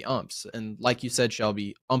interpretation of the umps. And like you said,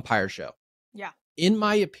 Shelby, umpire show. Yeah. In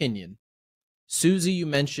my opinion, Suzy, you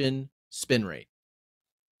mentioned spin rate.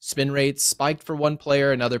 Spin rates spiked for one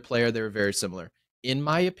player, another player, they were very similar. In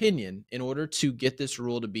my opinion, in order to get this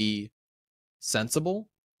rule to be sensible,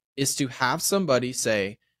 is to have somebody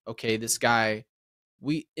say, okay, this guy,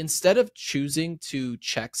 instead of choosing to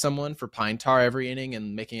check someone for pine tar every inning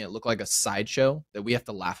and making it look like a sideshow that we have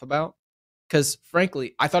to laugh about, because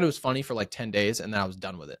frankly, I thought it was funny for like 10 days and then I was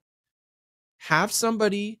done with it. Have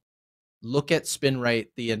somebody look at spin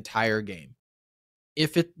rate the entire game.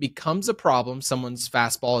 If it becomes a problem, someone's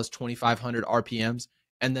fastball is 2,500 RPMs,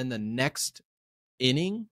 and then the next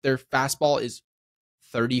inning, their fastball is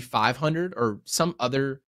 3,500 or some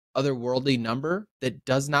otherworldly number that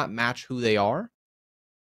does not match who they are,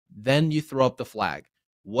 then you throw up the flag.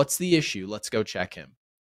 What's the issue? Let's go check him.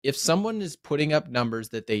 If someone is putting up numbers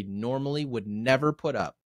that they normally would never put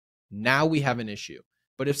up, now we have an issue.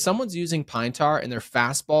 But if someone's using pine tar and their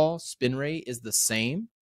fastball spin rate is the same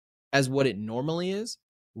as what it normally is,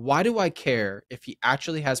 why do I care if he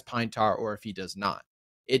actually has pine tar or if he does not?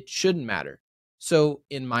 It shouldn't matter. So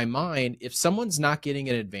in my mind, if someone's not getting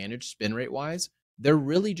an advantage spin rate wise, they're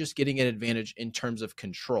really just getting an advantage in terms of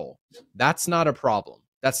control. That's not a problem.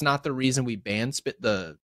 That's not the reason we banned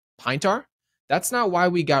the pine tar. That's not why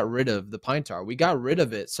we got rid of the pine tar. We got rid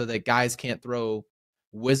of it so that guys can't throw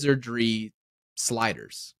wizardry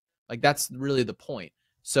sliders. Like that's really the point.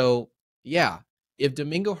 So yeah, if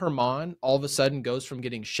Domingo Germán all of a sudden goes from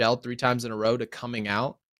getting shelled 3 times in a row to coming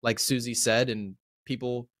out, like Suzy said, and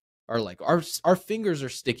people are like, our fingers are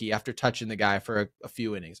sticky after touching the guy for a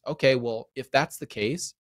few innings. Okay, well, if that's the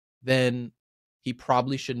case, then he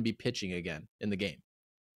probably shouldn't be pitching again in the game.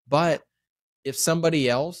 But if somebody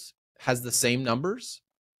else has the same numbers,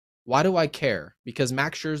 why do I care? Because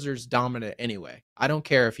Max Scherzer's dominant anyway. I don't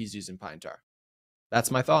care if he's using pine tar.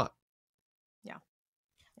 That's my thought. Yeah.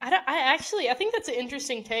 I think that's an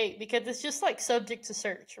interesting take because it's just like subject to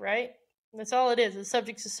search, right? That's all it is. It's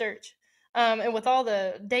subject to search. And with all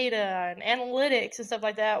the data and analytics and stuff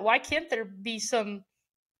like that, why can't there be somebody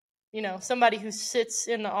who sits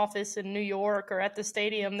in the office in New York or at the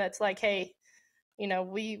stadium that's like, hey,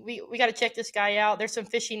 we got to check this guy out. There's some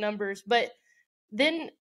fishy numbers. But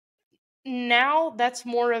then now that's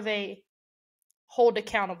more of a hold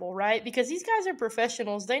accountable, right? Because these guys are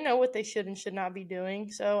professionals. They know what they should and should not be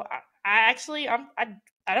doing. So I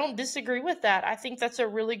I don't disagree with that. I think that's a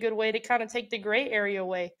really good way to kind of take the gray area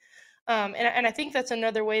away. And I think that's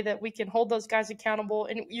another way that we can hold those guys accountable.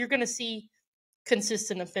 And you're going to see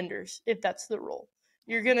consistent offenders if that's the rule.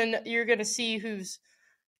 You're gonna see who's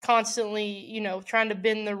constantly, trying to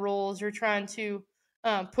bend the rules or trying to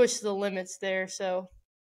push the limits there. So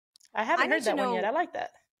I haven't heard that one yet. I like that.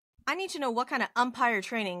 I need to know what kind of umpire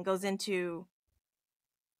training goes into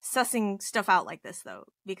sussing stuff out like this, though,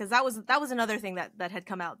 because that was another thing that had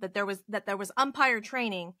come out, that there was umpire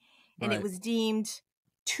training, and it was deemed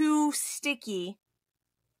too sticky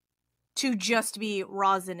to just be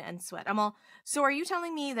rosin and sweat. So are you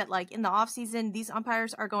telling me that, like, in the off season, these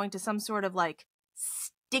umpires are going to some sort of like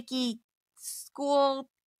sticky school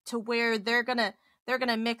to where they're gonna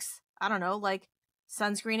mix, I don't know, like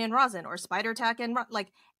sunscreen and rosin or spider tack and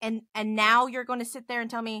and now you're going to sit there and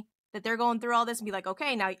tell me that they're going through all this and be like,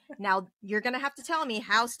 okay, now you're going to have to tell me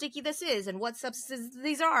how sticky this is and what substances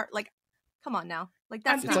these are. Like, come on now. Like,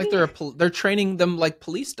 that's it's like they're training them like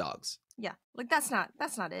police dogs. Yeah, like that's not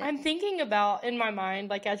it. I'm thinking about, in my mind,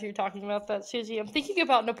 like as you're talking about that, Suzy, I'm thinking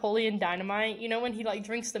about Napoleon Dynamite. You know, when he like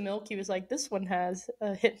drinks the milk, he was like, this one has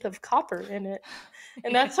a hint of copper in it.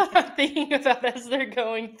 And that's what I'm thinking about as they're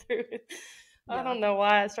going through it. Yeah. I don't know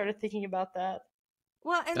why I started thinking about that.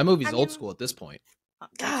 Well, that movie's old school at this point.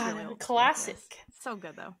 God, really classic. So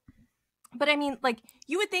good though. But I mean, like,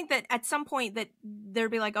 you would think that at some point that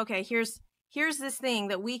there'd be like, okay, here's this thing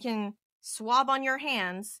that we can swab on your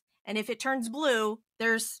hands, and if it turns blue,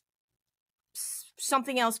 there's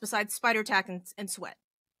something else besides spider tack and sweat.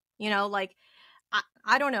 You know, like,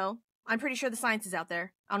 I don't know. I'm pretty sure the science is out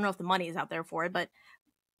there. I don't know if the money is out there for it,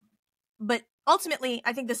 but ultimately,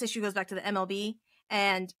 I think this issue goes back to the MLB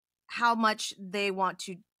and how much they want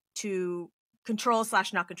to control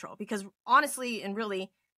 / not control. Because honestly and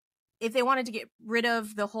really, if they wanted to get rid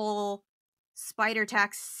of the whole spider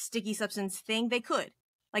tack sticky substance thing, they could.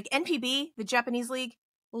 Like NPB, the Japanese league,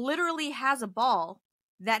 literally has a ball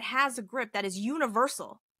that has a grip that is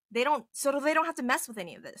universal. They don't have to mess with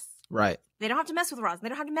any of this. Right. They don't have to mess with rosin. They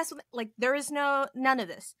don't have to mess with, like, there is none of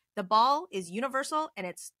this. The ball is universal and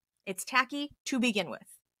it's tacky to begin with.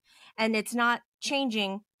 And it's not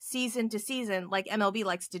changing season to season like MLB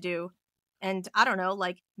likes to do. And I don't know,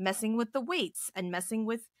 like messing with the weights and messing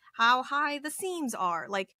with how high the seams are.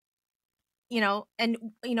 Like,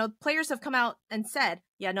 players have come out and said,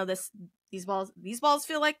 yeah, no, these balls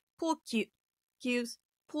feel like pool cues,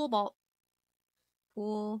 pool.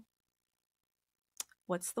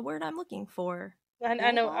 What's the word I'm looking for?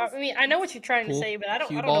 I know. I mean, I know what you're trying to say, but I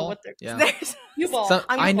don't know what they're. Yeah. Cue ball.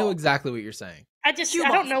 I know exactly what you're saying. I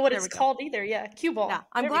don't know what it's called either. Yeah, cue ball. Yeah,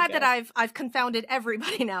 I'm glad that I've confounded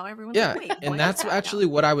everybody now. Everyone's like, wait, and that's actually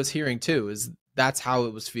what I was hearing too. Is that's how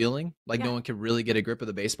it was feeling. Like no one could really get a grip of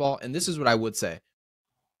the baseball. And this is what I would say: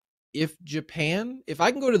 if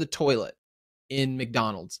I can go to the toilet in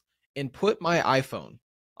McDonald's and put my iPhone.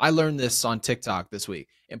 I learned this on TikTok this week,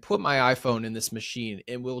 and put my iPhone in this machine,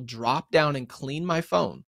 and will drop down and clean my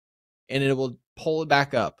phone, and it will pull it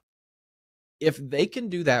back up. If they can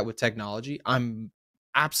do that with technology, I'm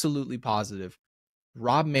absolutely positive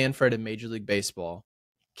Rob Manfred in Major League Baseball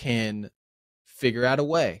can figure out a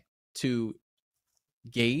way to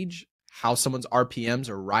gauge how someone's RPMs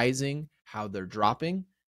are rising, how they're dropping,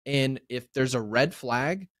 and if there's a red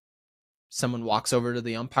flag, someone walks over to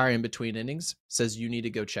the umpire in between innings, says, you need to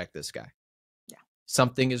go check this guy. Yeah.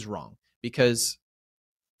 Something is wrong. Because,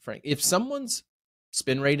 Frank, if someone's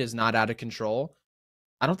spin rate is not out of control,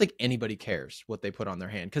 I don't think anybody cares what they put on their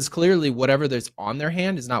hand. Because clearly whatever that's on their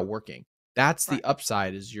hand is not working. That's the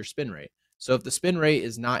upside, is your spin rate. So if the spin rate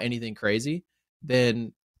is not anything crazy,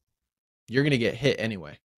 then you're going to get hit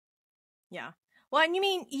anyway. Yeah. Well, and you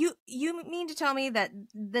mean to tell me that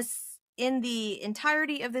this, in the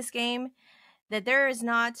entirety of this game, that there is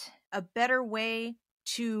not a better way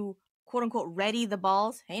to quote unquote ready the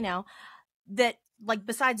balls? Hey now, that, like,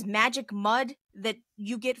 besides magic mud that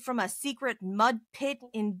you get from a secret mud pit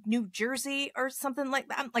in New Jersey or something like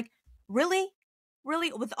that. I'm like, really,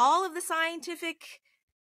 with all of the scientific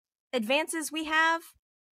advances we have,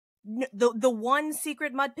 the one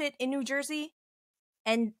secret mud pit in New Jersey,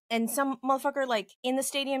 and some motherfucker like in the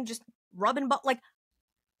stadium just rubbing like.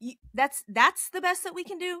 That's the best that we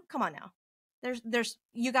can do. Come on now, there's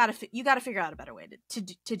you gotta figure out a better way to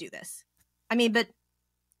do this. I mean, but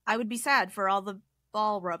I would be sad for all the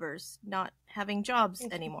ball rubbers not having jobs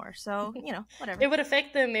anymore. So whatever. It would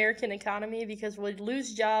affect the American economy because we'd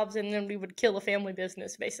lose jobs and then we would kill a family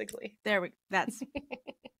business, basically. That's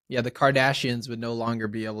yeah. The Kardashians would no longer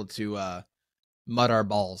be able to mud our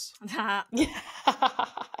balls.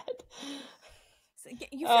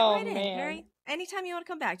 You fit right in, Harry. anytime you want to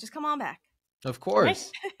come back, just come on back. Of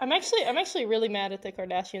course. I'm actually really mad at the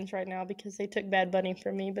Kardashians right now because they took Bad Bunny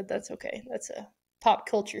from me, but that's okay. That's a pop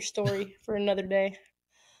culture story for another day.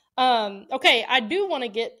 Okay, I do want to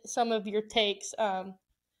get some of your takes.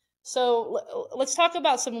 So let's talk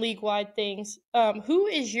about some league-wide things. Who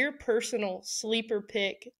is your personal sleeper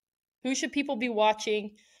pick? Who should people be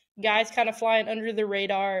watching? Guys kind of flying under the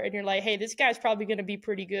radar, and you're like, hey, this guy's probably going to be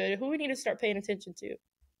pretty good. Who we need to start paying attention to?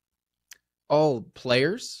 Oh,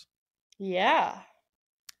 players? Yeah.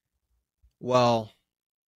 Well,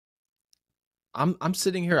 I'm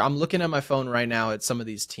sitting here, I'm looking at my phone right now at some of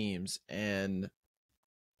these teams, and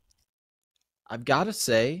I've got to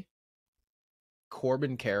say,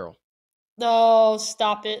 Corbin Carroll. Oh,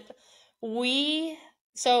 stop it.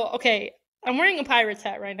 Okay, I'm wearing a Pirates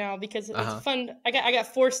hat right now because it's fun. I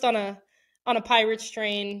got forced on a Pirates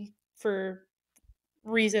train for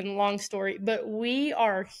reason, long story, but we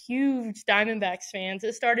are huge Diamondbacks fans.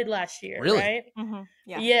 It started last year, really? Right? Mm-hmm.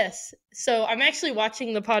 Yeah. Yes. So I'm actually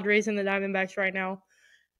watching the Padres and the Diamondbacks right now.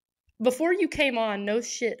 Before you came on, no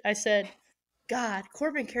shit, I said, God,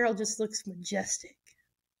 Corbin Carroll just looks majestic.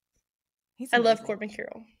 I love Corbin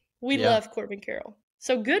Carroll. We love Corbin Carroll.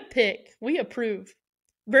 So good pick. We approve.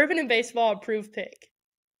 Bourbon and Baseball approve pick.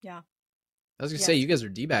 Yeah. I was going to say, you guys are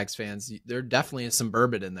D-backs fans. There definitely is some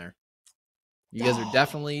bourbon in there. You guys are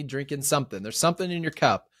definitely drinking something. There's something in your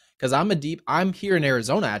cup. Because I'm here in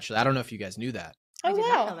Arizona, actually. I don't know if you guys knew that. Oh, wow. I did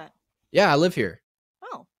not know that. Yeah, I live here.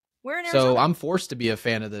 Oh, we're in Arizona. So I'm forced to be a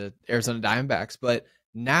fan of the Arizona Diamondbacks. But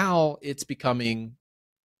now it's becoming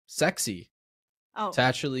sexy to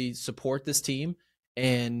actually support this team.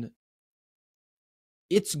 And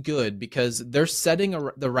it's good because they're setting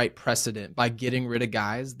the right precedent by getting rid of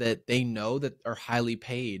guys that they know that are highly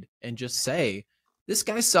paid and just say, this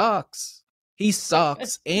guy sucks. He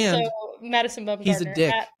sucks, and so, Madison Bumgarner, he's a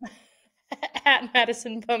dick. At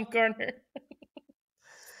Madison Bumgarner.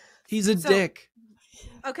 He's a dick.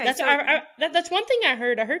 Okay, that's one thing I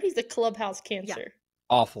heard. I heard he's a clubhouse cancer. Yeah.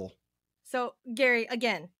 Awful. So, Gary,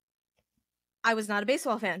 again, I was not a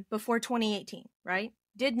baseball fan before 2018, right?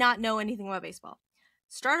 Did not know anything about baseball.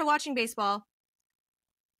 Started watching baseball,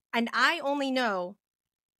 and I only know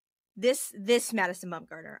this Madison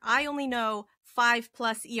Bumgarner. I only know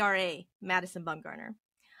 5+ ERA Madison Bumgarner.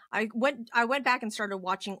 I went back and started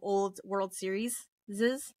watching old World Series,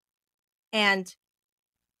 and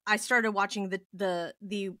I started watching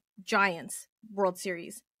the Giants World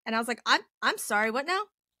Series, and I was like, I'm sorry, what now?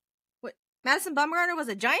 What, Madison Bumgarner was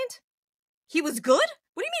a Giant? He was good?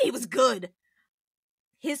 What do you mean he was good?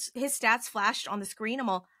 His stats flashed on the screen. I'm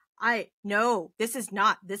all, no, this is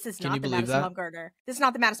not the Madison Bumgarner. This is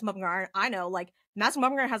not the Madison Bumgarner I know. Like, Madison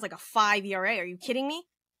Bumgarner has like a 5 ERA. Are you kidding me?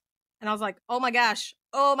 And I was like, oh my gosh.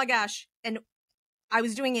 And I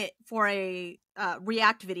was doing it for a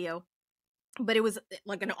react video, but it was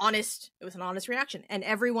like an honest reaction. And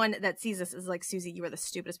everyone that sees this is like, Suzy, you are the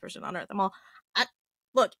stupidest person on earth. I'm all,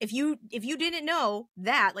 look, if you didn't know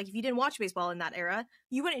that, like if you didn't watch baseball in that era,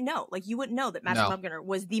 you wouldn't know. Like you wouldn't know that Madison Bumgarner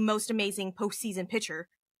was the most amazing postseason pitcher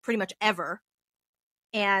pretty much ever.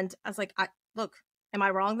 And I was like, look, am I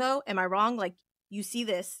wrong though? Am I wrong? Like you see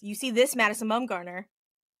this Madison Bumgarner,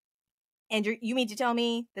 and you mean to tell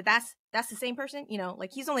me that that's the same person? You know,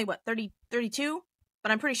 like he's only what 32,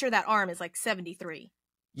 but I'm pretty sure that arm is like 73.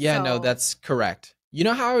 Yeah, so... no, that's correct. You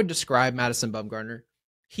know how I would describe Madison Bumgarner?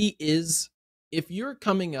 He is, if you're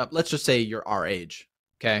coming up, let's just say you're our age,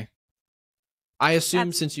 okay? I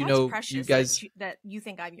assume since you know you guys that you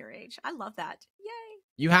think I'm your age. I love that. Yay.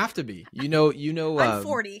 You have to be. You know I'm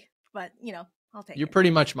 40, but I'll take it. You're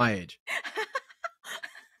pretty much my age.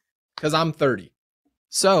 Cuz I'm 30.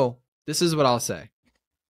 So, this is what I'll say.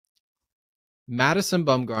 Madison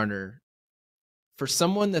Bumgarner, for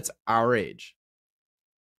someone that's our age,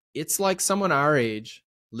 it's like someone our age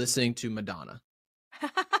listening to Madonna.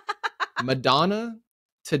 Madonna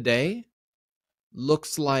today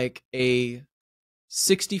looks like a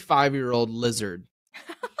 65-year-old lizard,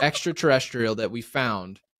 extraterrestrial that we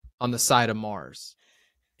found on the side of Mars.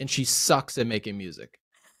 And she sucks at making music.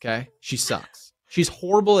 Okay? She sucks. She's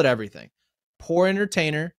horrible at everything. Poor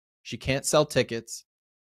entertainer. She can't sell tickets.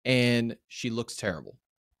 And she looks terrible.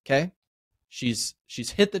 Okay? She's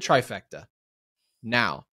hit the trifecta.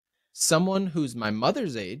 Now, someone who's my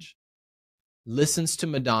mother's age listens to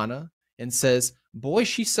Madonna and says, boy,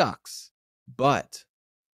 she sucks. But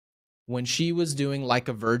when she was doing Like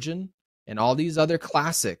a Virgin and all these other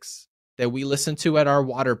classics that we listen to at our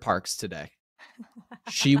water parks today,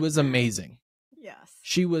 she was amazing. Yes.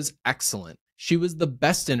 She was excellent. She was the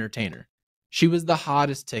best entertainer. She was the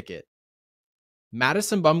hottest ticket.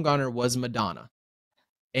 Madison Bumgarner was Madonna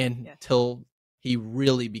until he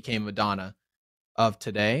really became Madonna of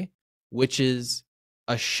today, which is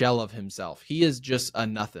a shell of himself. He is just a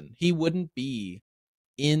nothing. He wouldn't be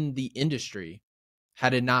in the industry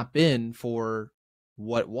had it not been for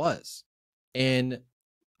what was. And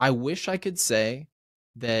I wish I could say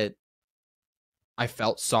that I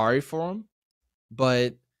felt sorry for him,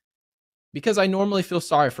 but because I normally feel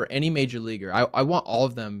sorry for any major leaguer, I want all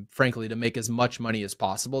of them, frankly, to make as much money as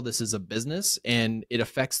possible. This is a business and it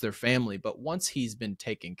affects their family. But once he's been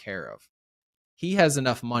taken care of, he has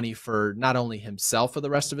enough money for not only himself for the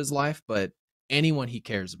rest of his life, but anyone he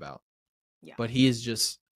cares about. Yeah. But he is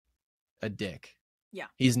just a dick. Yeah.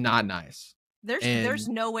 He's not nice. There's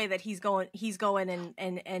no way that he's going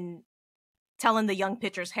and telling the young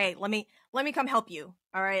pitchers, hey, let me come help you.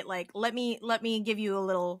 All right, like let me give you a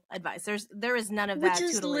little advice. There is none of that. Which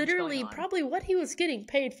is literally probably what he was getting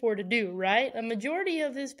paid for to do, right? A majority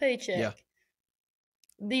of his paycheck. Yeah.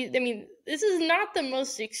 I mean, this is not the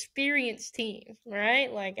most experienced team,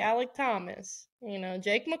 right? Like Alec Thomas,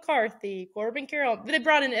 Jake McCarthy, Corbin Carroll. They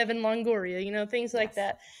brought in Evan Longoria, things like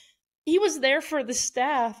that. He was there for the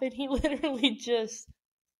staff, and he literally just,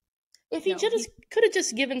 if he could have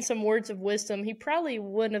just given some words of wisdom, he probably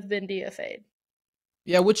wouldn't have been DFA'd.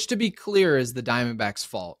 Yeah, which to be clear is the Diamondbacks'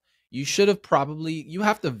 fault. You should have you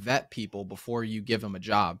have to vet people before you give them a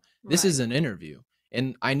job. This is an interview.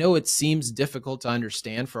 And I know it seems difficult to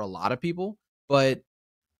understand for a lot of people, but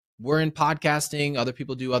we're in podcasting, other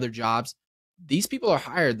people do other jobs. These people are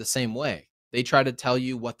hired the same way. They try to tell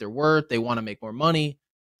you what they're worth. They want to make more money.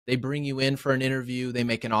 They bring you in for an interview. They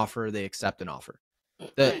make an offer. They accept an offer.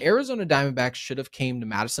 The Arizona Diamondbacks should have came to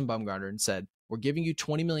Madison Bumgarner and said, we're giving you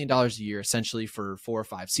 $20 million a year, essentially for 4 or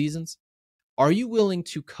 5 seasons. Are you willing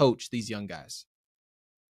to coach these young guys?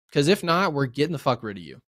 Because if not, we're getting the fuck rid of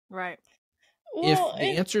you. Right. If the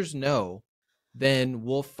answer is no, then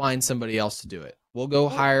we'll find somebody else to do it. We'll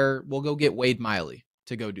go get Wade Miley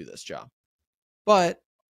to go do this job. But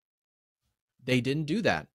they didn't do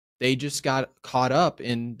that. They just got caught up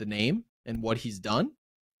in the name and what he's done.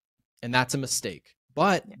 And that's a mistake.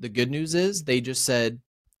 But the good news is they just said,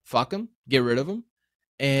 fuck him, get rid of him.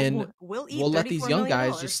 And we'll let these young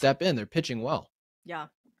guys just step in. They're pitching well. Yeah.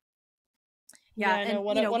 Yeah, I know.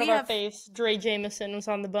 One of our faves, Dre Jameson, was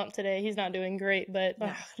on the bump today. He's not doing great, but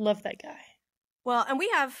love that guy. Well, and we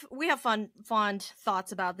have fond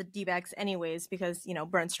thoughts about the D-backs anyways, because,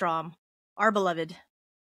 Brent Strom, our beloved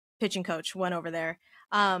pitching coach, went over there.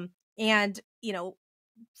 And,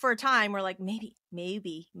 for a time, we're like, maybe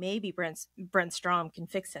Brent Strom can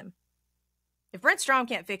fix him. If Brent Strom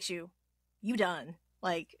can't fix you, you done.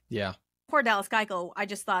 Like, yeah. Poor Dallas Keuchel. I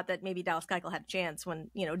just thought that maybe Dallas Keuchel had a chance when,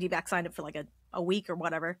 D-back signed up for like a week or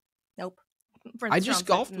whatever. Nope. I just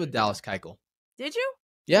golfed with Dallas Keuchel. Did you?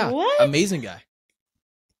 Yeah. What? Amazing guy.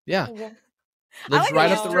 Yeah. Lives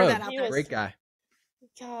right up the road. Great guy.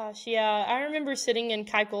 Gosh, yeah. I remember sitting in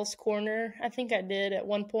Keuchel's corner. I think I did at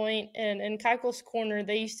one point. And in Keuchel's corner,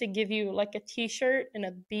 they used to give you like a t-shirt and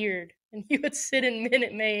a beard. And you would sit in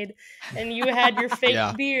Minute Maid and you had your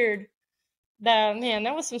fake beard.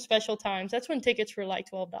 That was some special times. That's when tickets were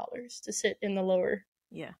like $12 to sit in the lower.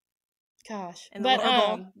 Yeah. Gosh. And the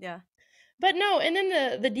lower bowl. Yeah. But no, and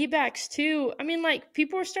then the D-backs too. I mean, like,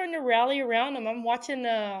 people are starting to rally around them. I'm watching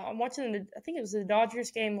I think it was the Dodgers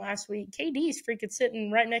game last week. KD's freaking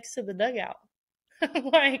sitting right next to the dugout.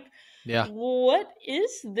 Like, what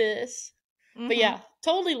is this? Mm-hmm. But yeah,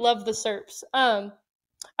 totally love the Serps.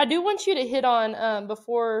 I do want you to hit on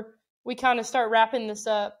before we kind of start wrapping this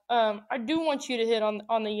up. I do want you to hit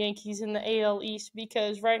on the Yankees in the AL East,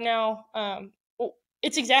 because right now,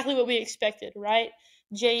 it's exactly what we expected, right?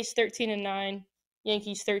 Jays 13-9,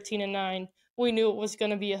 Yankees 13-9. We knew it was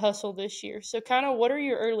going to be a hustle this year. So, kind of, what are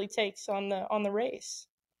your early takes on the race?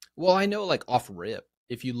 Well, I know, like, off rip,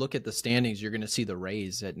 if you look at the standings, you're going to see the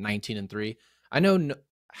Rays at 19-3. I know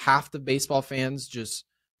half the baseball fans just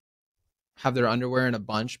have their underwear in a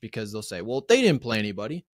bunch because they'll say, well, they didn't play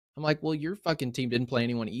anybody. I'm like, well, your fucking team didn't play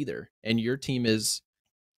anyone either, and your team is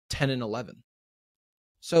 10-11.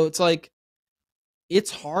 So it's like,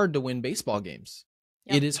 it's hard to win baseball games.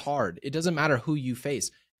 Yep. It is hard. It doesn't matter who you face,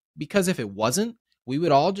 because if it wasn't, we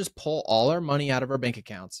would all just pull all our money out of our bank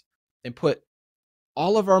accounts and put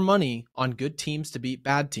all of our money on good teams to beat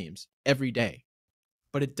bad teams every day.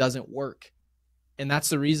 But it doesn't work. And that's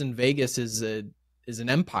the reason Vegas is an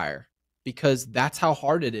empire, because that's how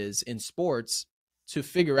hard it is in sports to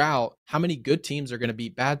figure out how many good teams are going to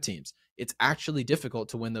beat bad teams. It's actually difficult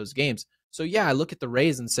to win those games. So yeah, I look at the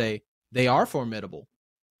Rays and say, they are formidable.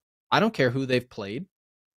 I don't care who they've played.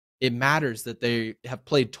 It matters that they have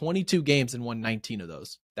played 22 games and won 19 of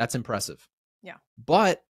those. That's impressive. Yeah.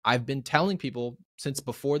 But I've been telling people since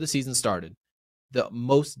before the season started, the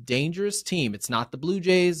most dangerous team, it's not the Blue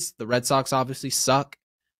Jays. The Red Sox obviously suck,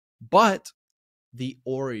 but the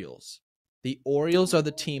Orioles. The Orioles are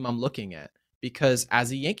the team I'm looking at because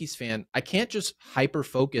as a Yankees fan, I can't just hyper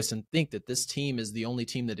focus and think that this team is the only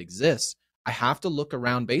team that exists. I have to look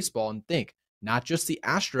around baseball and think not just the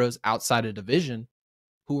Astros outside of division,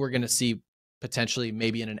 who we're going to see potentially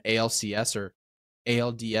maybe in an ALCS or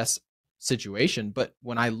ALDS situation, but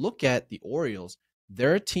when I look at the Orioles,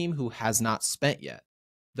 they're a team who has not spent yet.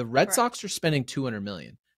 The Red Sox are spending $200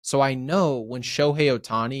 million. So I know when Shohei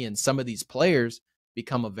Ohtani and some of these players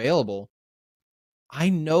become available, I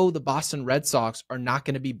know the Boston Red Sox are not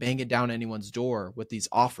going to be banging down anyone's door with these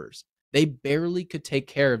offers. They barely could take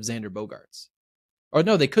care of Xander Bogaerts. Or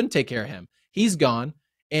no, they couldn't take care of him. He's gone.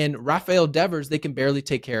 And Rafael Devers, they can barely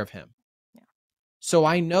take care of him. Yeah. So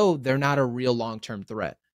I know they're not a real long-term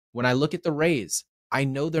threat. When I look at the Rays, I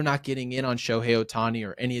know they're not getting in on Shohei Ohtani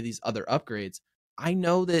or any of these other upgrades. I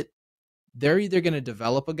know that they're either going to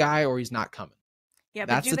develop a guy or he's not coming. Yeah,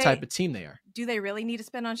 that's the type of team they are. Do they really need to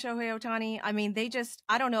spend on Shohei Ohtani? I mean,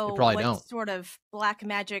 I don't know what sort of black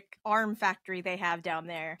magic arm factory they have down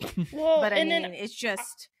there. Well, but I mean, it's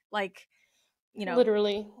just like,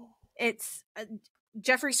 literally. It's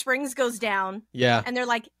Jeffrey Springs goes down. Yeah. And they're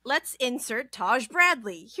like, let's insert Taj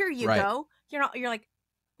Bradley. Here you go. You're like,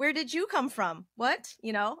 where did you come from? What?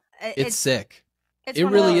 It's sick. It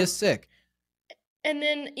really is sick. And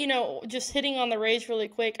then, just hitting on the Rays really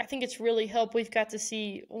quick, I think it's really helped. We've got to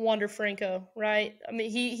see Wander Franco, right? I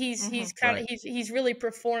mean, he's really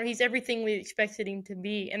performed. He's everything we expected him to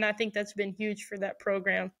be, and I think that's been huge for that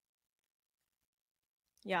program.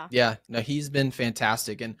 Yeah. Yeah. No, he's been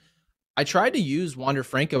fantastic, and I tried to use Wander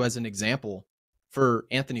Franco as an example for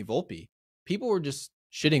Anthony Volpe. People were just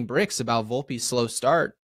shitting bricks about Volpe's slow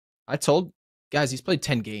start. I told guys he's played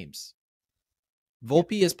 10 games.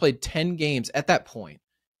 Volpe has played 10 games at that point,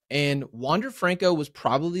 and Wander Franco was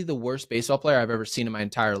probably the worst baseball player I've ever seen in my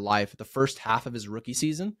entire life. The first half of his rookie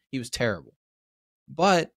season, he was terrible.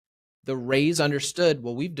 But the Rays understood,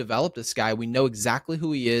 well, we've developed this guy. We know exactly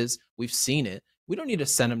who he is. We've seen it. We don't need to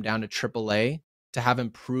send him down to AAA to have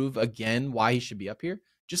him prove again why he should be up here.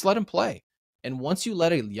 Just let him play. And once you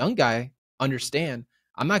let a young guy understand,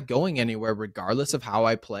 I'm not going anywhere regardless of how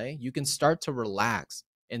I play, you can start to relax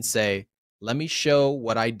and say, let me show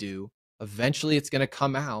what I do. Eventually it's going to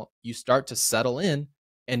come out. You start to settle in.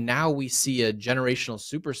 And now we see a generational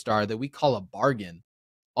superstar that we call a bargain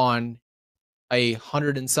on a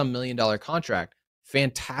 $100 and some million contract.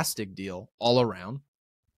 Fantastic deal all around.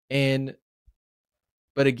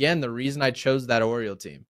 But again, the reason I chose that Oriole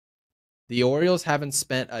team, the Orioles haven't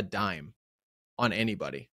spent a dime on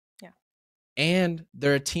anybody. Yeah. And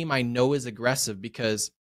they're a team I know is aggressive because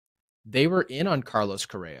they were in on Carlos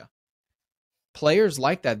Correa. Players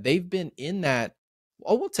like that, they've been in that,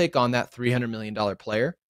 we'll take on that $300 million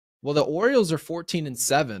player. Well, the Orioles are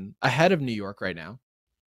 14-7 ahead of New York right now.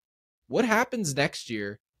 What happens next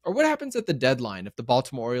year, or what happens at the deadline if the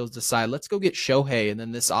Baltimore Orioles decide, let's go get Shohei, and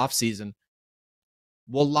then this offseason,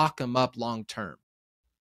 we'll lock him up long term?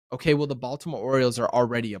 Okay, well, the Baltimore Orioles are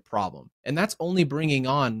already a problem. And that's only bringing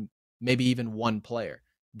on maybe even one player.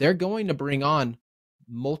 They're going to bring on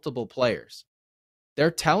multiple players. They're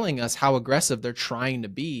telling us how aggressive they're trying to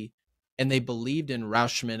be, and they believed in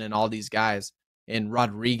Rauschman and all these guys and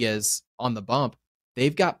Rodriguez on the bump.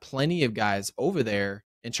 They've got plenty of guys over there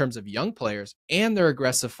in terms of young players, and they're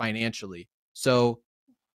aggressive financially. So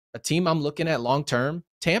a team I'm looking at long term,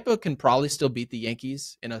 Tampa can probably still beat the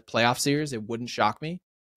Yankees in a playoff series. It wouldn't shock me.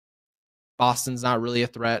 Boston's not really a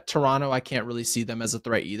threat. Toronto, I can't really see them as a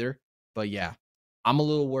threat either. But yeah, I'm a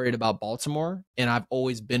little worried about Baltimore, and I've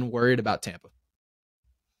always been worried about Tampa.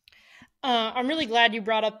 I'm really glad you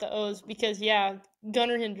brought up the O's because,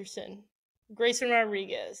 Gunnar Henderson, Grayson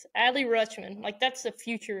Rodriguez, Adley Rutschman, that's the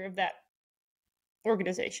future of that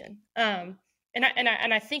organization. And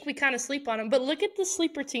I think we kind of sleep on them. But look at the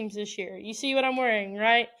sleeper teams this year. You see what I'm wearing,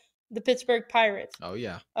 right? The Pittsburgh Pirates. Oh,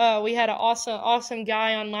 yeah. We had an awesome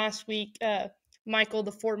guy on last week, Michael,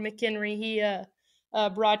 the Fort McHenry. He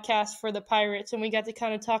broadcast for the Pirates, and we got to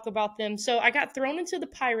kind of talk about them. So I got thrown into the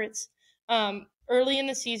Pirates early in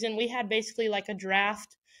the season. We had basically a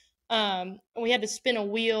draft. We had to spin a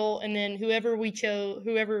wheel, and then whoever we chose,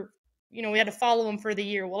 we had to follow them for the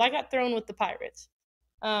year. Well, I got thrown with the Pirates.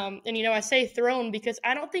 And I say thrown because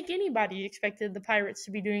I don't think anybody expected the Pirates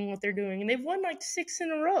to be doing what they're doing. And they've won 6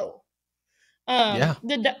 in a row.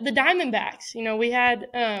 The Diamondbacks, we had,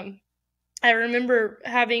 I remember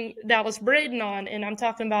having Dallas Braden on, and I'm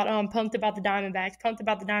talking about, pumped about the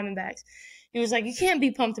Diamondbacks. He was like, you can't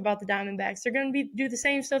be pumped about the Diamondbacks. They're going to do the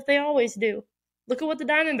same stuff they always do. Look at what the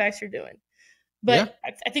Diamondbacks are doing. But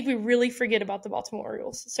yeah. I think we really forget about the Baltimore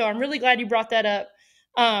Orioles. So I'm really glad you brought that up.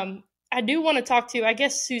 I do want to talk to, I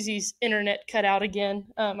guess Suzy's internet cut out again.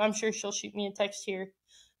 I'm sure she'll shoot me a text here.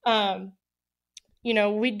 We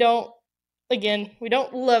don't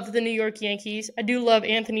love the New York Yankees. I do love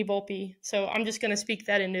Anthony Volpe, so I'm just going to speak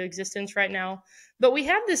that into existence right now. But we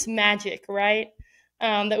have this magic, right,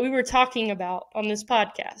 that we were talking about on this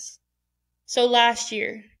podcast. So last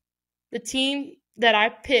year, the team that I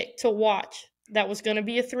picked to watch that was going to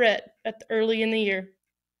be a threat early in the year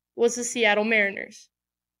was the Seattle Mariners.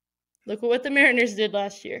 Look at what the Mariners did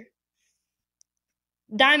last year.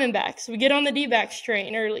 Diamondbacks, we get on the D-backs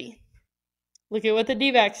train early. Look at what the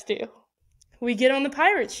D-backs do. We get on the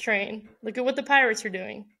Pirates train. Look at what the Pirates are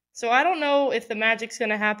doing. So I don't know if the magic's going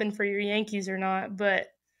to happen for your Yankees or not, but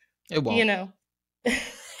it won't.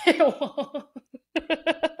 It won't.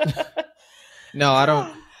 No, I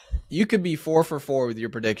don't. You could be 4 for 4 with your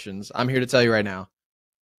predictions. I'm here to tell you right now.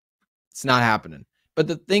 It's not happening. But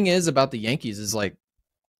the thing is about the Yankees is like,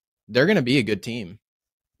 they're going to be a good team.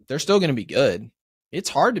 They're still going to be good. It's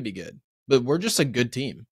hard to be good, but we're just a good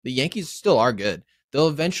team. The Yankees still are good.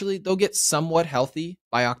 They'll get somewhat healthy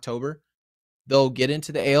by October. They'll get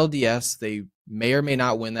into the ALDS. They may or may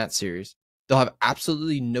not win that series. They'll have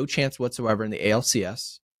absolutely no chance whatsoever in the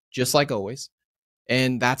ALCS, just like always.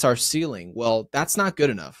 And that's our ceiling. Well, that's not good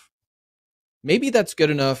enough. Maybe that's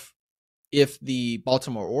good enough if the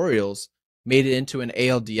Baltimore Orioles made it into an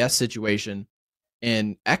ALDS situation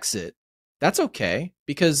and exit. That's okay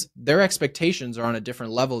because their expectations are on a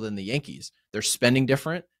different level than the Yankees. They're spending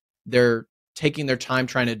different. They're taking their time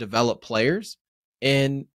trying to develop players.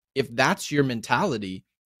 And if that's your mentality,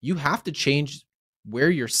 you have to change where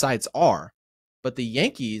your sights are. But the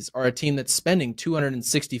Yankees are a team that's spending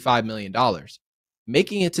 $265 million.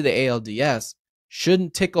 Making it to the ALDS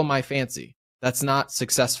shouldn't tickle my fancy. That's not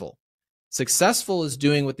successful. Successful is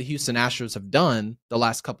doing what the Houston Astros have done the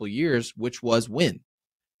last couple of years, which was win.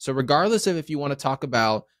 So regardless of if you want to talk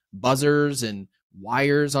about buzzers and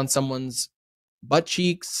wires on someone's butt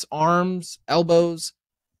cheeks, arms, elbows,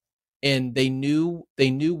 and they knew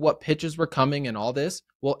what pitches were coming and all this,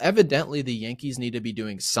 well, evidently the Yankees need to be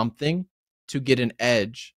doing something to get an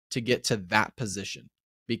edge to get to that position.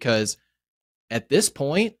 Because at this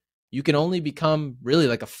point, you can only become really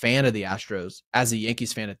like a fan of the Astros as a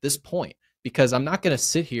Yankees fan at this point, because I'm not going to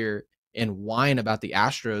sit here and whine about the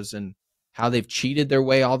Astros and how they've cheated their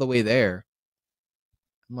way all the way there.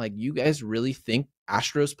 I'm like, you guys really think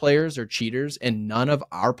Astros players are cheaters and none of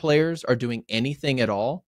our players are doing anything at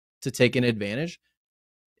all to take an advantage?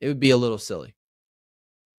 It would be a little silly.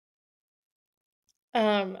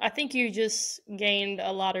 I think you just gained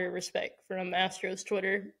a lot of respect from Astros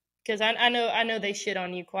Twitter, because I know they shit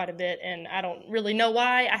on you quite a bit, and I don't really know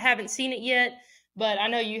why. I haven't seen it yet, but I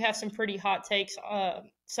know you have some pretty hot takes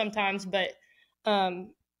sometimes. But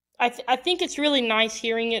I think it's really nice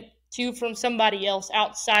hearing it too from somebody else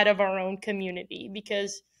outside of our own community,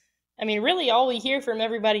 because I mean, really all we hear from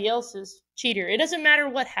everybody else is cheater. It doesn't matter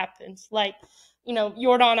what happens. Like,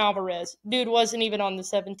 Yordan Alvarez, dude wasn't even on the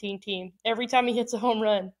 17 team. Every time he hits a home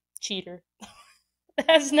run, cheater. It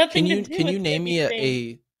has nothing to do. Can you name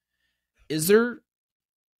me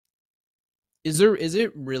is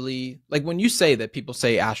it really, like, when you say that people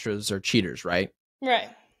say Astros are cheaters, right? Right.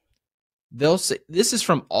 They'll say, this is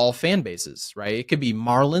from all fan bases, right? It could be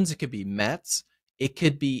Marlins, it could be Mets, it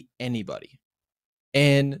could be anybody.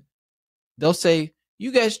 And they'll say,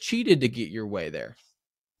 you guys cheated to get your way there.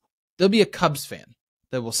 There'll be a Cubs fan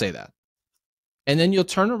that will say that. And then you'll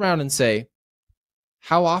turn around and say,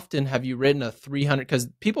 how often have you written a 300? Because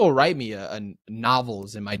people will write me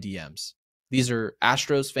novels in my DMs. These are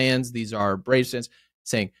Astros fans. These are Braves fans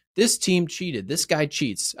saying, this team cheated. This guy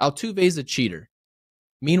cheats. Altuve's a cheater.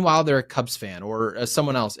 Meanwhile, they're a Cubs fan or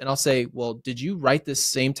someone else. And I'll say, well, did you write this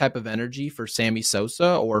same type of energy for Sammy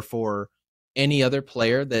Sosa or for any other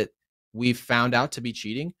player that we've found out to be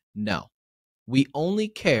cheating? No. We only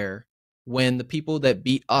care when the people that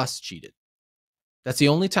beat us cheated. That's the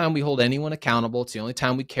only time we hold anyone accountable. It's the only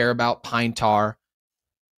time we care about pine tar.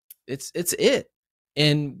 It's it.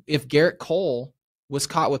 And if Garrett Cole was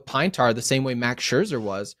caught with pine tar the same way Max Scherzer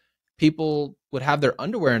was, people would have their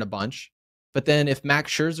underwear in a bunch. But then if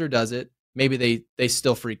Max Scherzer does it, maybe they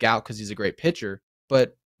still freak out because he's a great pitcher.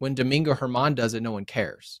 But when Domingo Germán does it, no one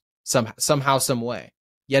cares. Somehow, some way.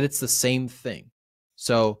 Yet it's the same thing.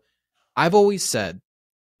 So I've always said,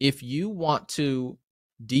 if you want to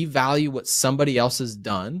devalue what somebody else has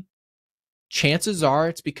done, chances are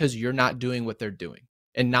it's because you're not doing what they're doing.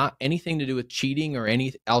 and not anything to do with cheating or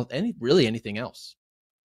really anything else.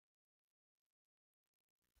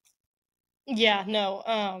 Yeah, no.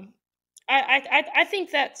 I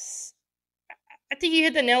think I think you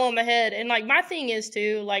hit the nail on the head. And like my thing is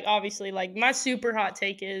too, like obviously, like my super hot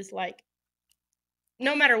take is like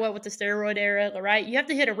no matter what with the steroid era, right? You have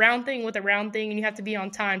to hit a round thing with a round thing, and you have to be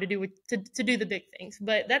on time to do to do the big things.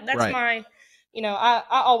 But that's Right. my, I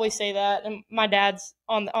always say that, and my dad's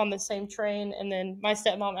on the same train, and then my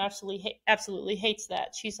stepmom absolutely hates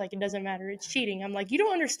that. She's like, it doesn't matter, it's cheating. I'm like, you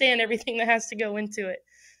don't understand everything that has to go into it.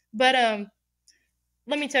 But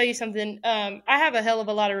let me tell you something. I have a hell of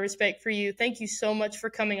a lot of respect for you. Thank you so much for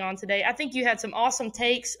coming on today. I think you had some awesome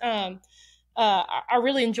takes. I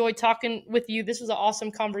really enjoyed talking with you. This was an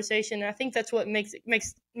awesome conversation. And I think that's what made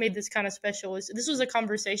this kind of special. Is this was a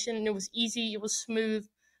conversation and it was easy. It was smooth.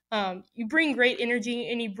 You bring great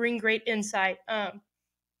energy and you bring great insight.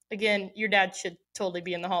 Again, your dad should totally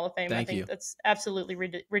be in the Hall of Fame. Thank I think you. that's absolutely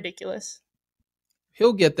ridiculous.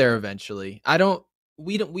 He'll get there eventually.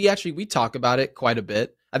 We talk about it quite a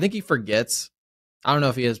bit. I think he forgets. I don't know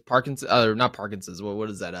if he has Parkinson's or not Parkinson's. What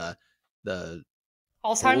is that? The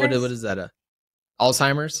Alzheimer's. What is that?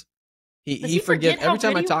 Alzheimer's. He forgets every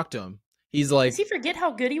time I talk to him. He's like, does he forget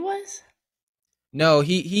how good he was? No,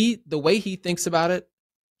 he the way he thinks about it,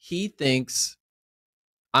 he thinks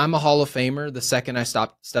I'm a Hall of Famer. The second I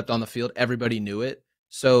stepped on the field, everybody knew it.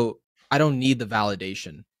 So I don't need the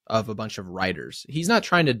validation of a bunch of writers. He's not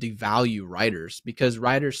trying to devalue writers because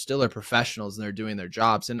writers still are professionals and they're doing their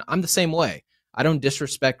jobs. And I'm the same way. I don't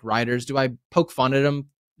disrespect writers. Do I poke fun at them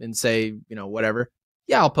and say, whatever?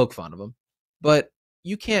 Yeah, I'll poke fun of them. But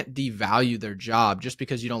you can't devalue their job just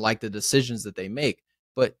because you don't like the decisions that they make.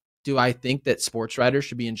 But do I think that sports writers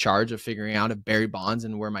should be in charge of figuring out if Barry Bonds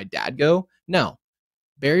and where my dad go? No.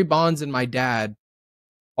 Barry Bonds and my dad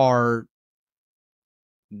are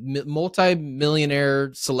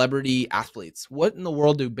multi-millionaire celebrity athletes. What in the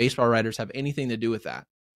world do baseball writers have anything to do with that?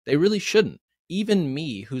 They really shouldn't. Even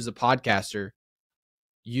me, who's a podcaster,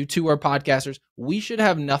 you two are podcasters, we should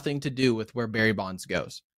have nothing to do with where Barry Bonds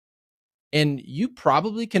goes. And you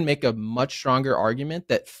probably can make a much stronger argument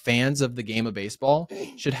that fans of the game of baseball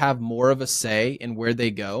should have more of a say in where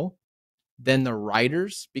they go than the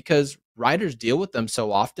writers, because writers deal with them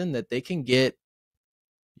so often that they can get,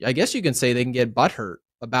 I guess you can say they can get butthurt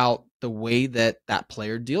about the way that that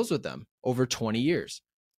player deals with them over 20 years.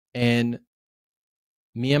 And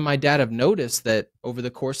me and my dad have noticed that over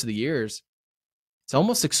the course of the years, it's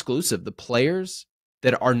almost exclusive. The players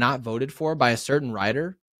that are not voted for by a certain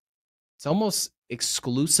writer, it's almost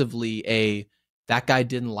exclusively that guy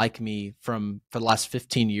didn't like me for the last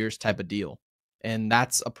 15 years type of deal. And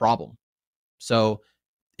that's a problem. So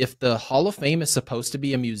if the Hall of Fame is supposed to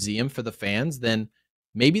be a museum for the fans, then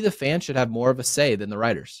maybe the fans should have more of a say than the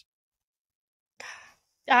writers.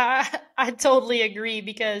 I totally agree,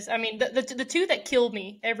 because I mean the two that kill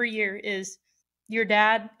me every year is your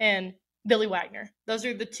dad and Billy Wagner. Those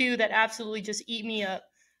are the two that absolutely just eat me up.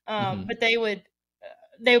 But they would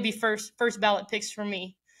be first ballot picks for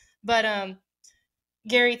me. But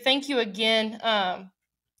Gary, thank you again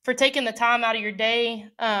for taking the time out of your day.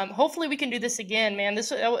 Hopefully we can do this again, man.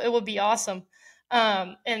 It would be awesome.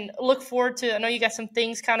 And look forward to, I know you got some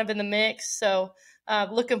things kind of in the mix, so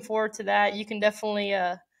looking forward to that. You can definitely,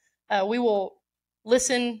 we will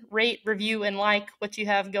listen, rate, review, and like what you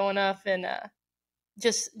have going up. And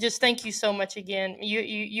just thank you so much again.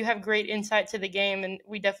 You have great insight to the game, and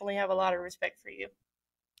we definitely have a lot of respect for you.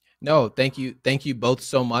 No, thank you. Thank you both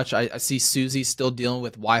so much. I see Suzy still dealing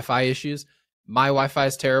with Wi-Fi issues. My Wi-Fi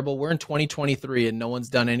is terrible. We're in 2023 and no one's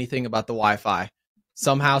done anything about the Wi-Fi.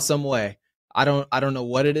 Somehow, some way. I don't know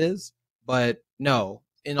what it is, but no,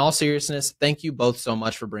 in all seriousness, thank you both so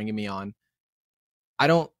much for bringing me on. I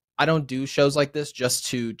don't do shows like this just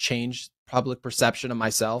to change public perception of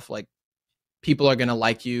myself. Like, people are going to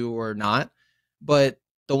like you or not. But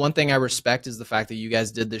the one thing I respect is the fact that you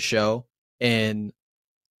guys did this show, and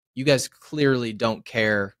you guys clearly don't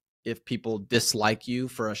care if people dislike you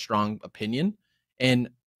for a strong opinion. And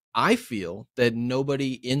I feel that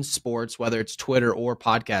nobody in sports, whether it's Twitter or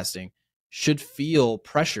podcasting, should feel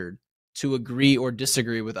pressured to agree or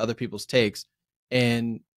disagree with other people's takes.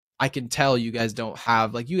 And I can tell you guys don't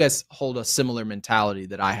have, like, you guys hold a similar mentality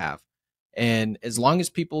that I have. And as long as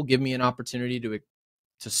people give me an opportunity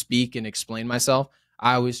to speak and explain myself,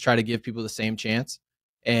 I always try to give people the same chance.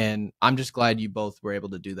 And I'm just glad you both were able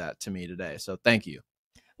to do that to me today. So thank you.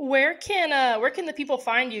 Where can the people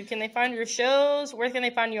find you? Can they find your shows? Where can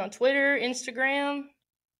they find you on Twitter, Instagram?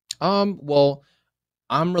 Well,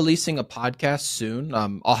 I'm releasing a podcast soon.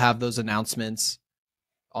 I'll have those announcements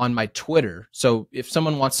on my Twitter. So if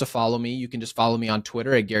someone wants to follow me, you can just follow me on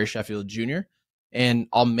Twitter at Gary Sheffield Jr. and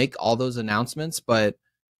I'll make all those announcements. But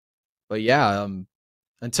yeah,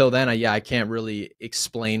 until then, I can't really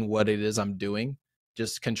explain what it is I'm doing,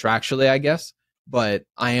 just contractually, I guess. But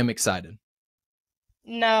I am excited.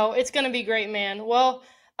 No, it's going to be great, man. Well,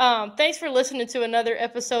 thanks for listening to another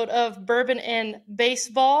episode of Bourbon and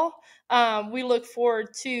Baseball. We look forward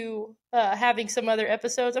to having some other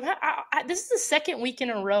episodes. This is the second week in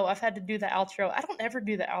a row I've had to do the outro. I don't ever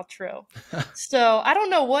do the outro. So I don't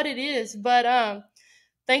know what it is, but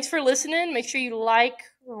thanks for listening. Make sure you like,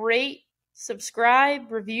 rate,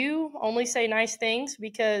 subscribe, review. Only say nice things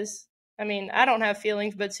because, I mean, I don't have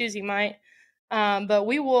feelings, but Suzy might. But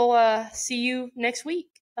we will see you next week.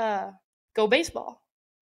 Go baseball.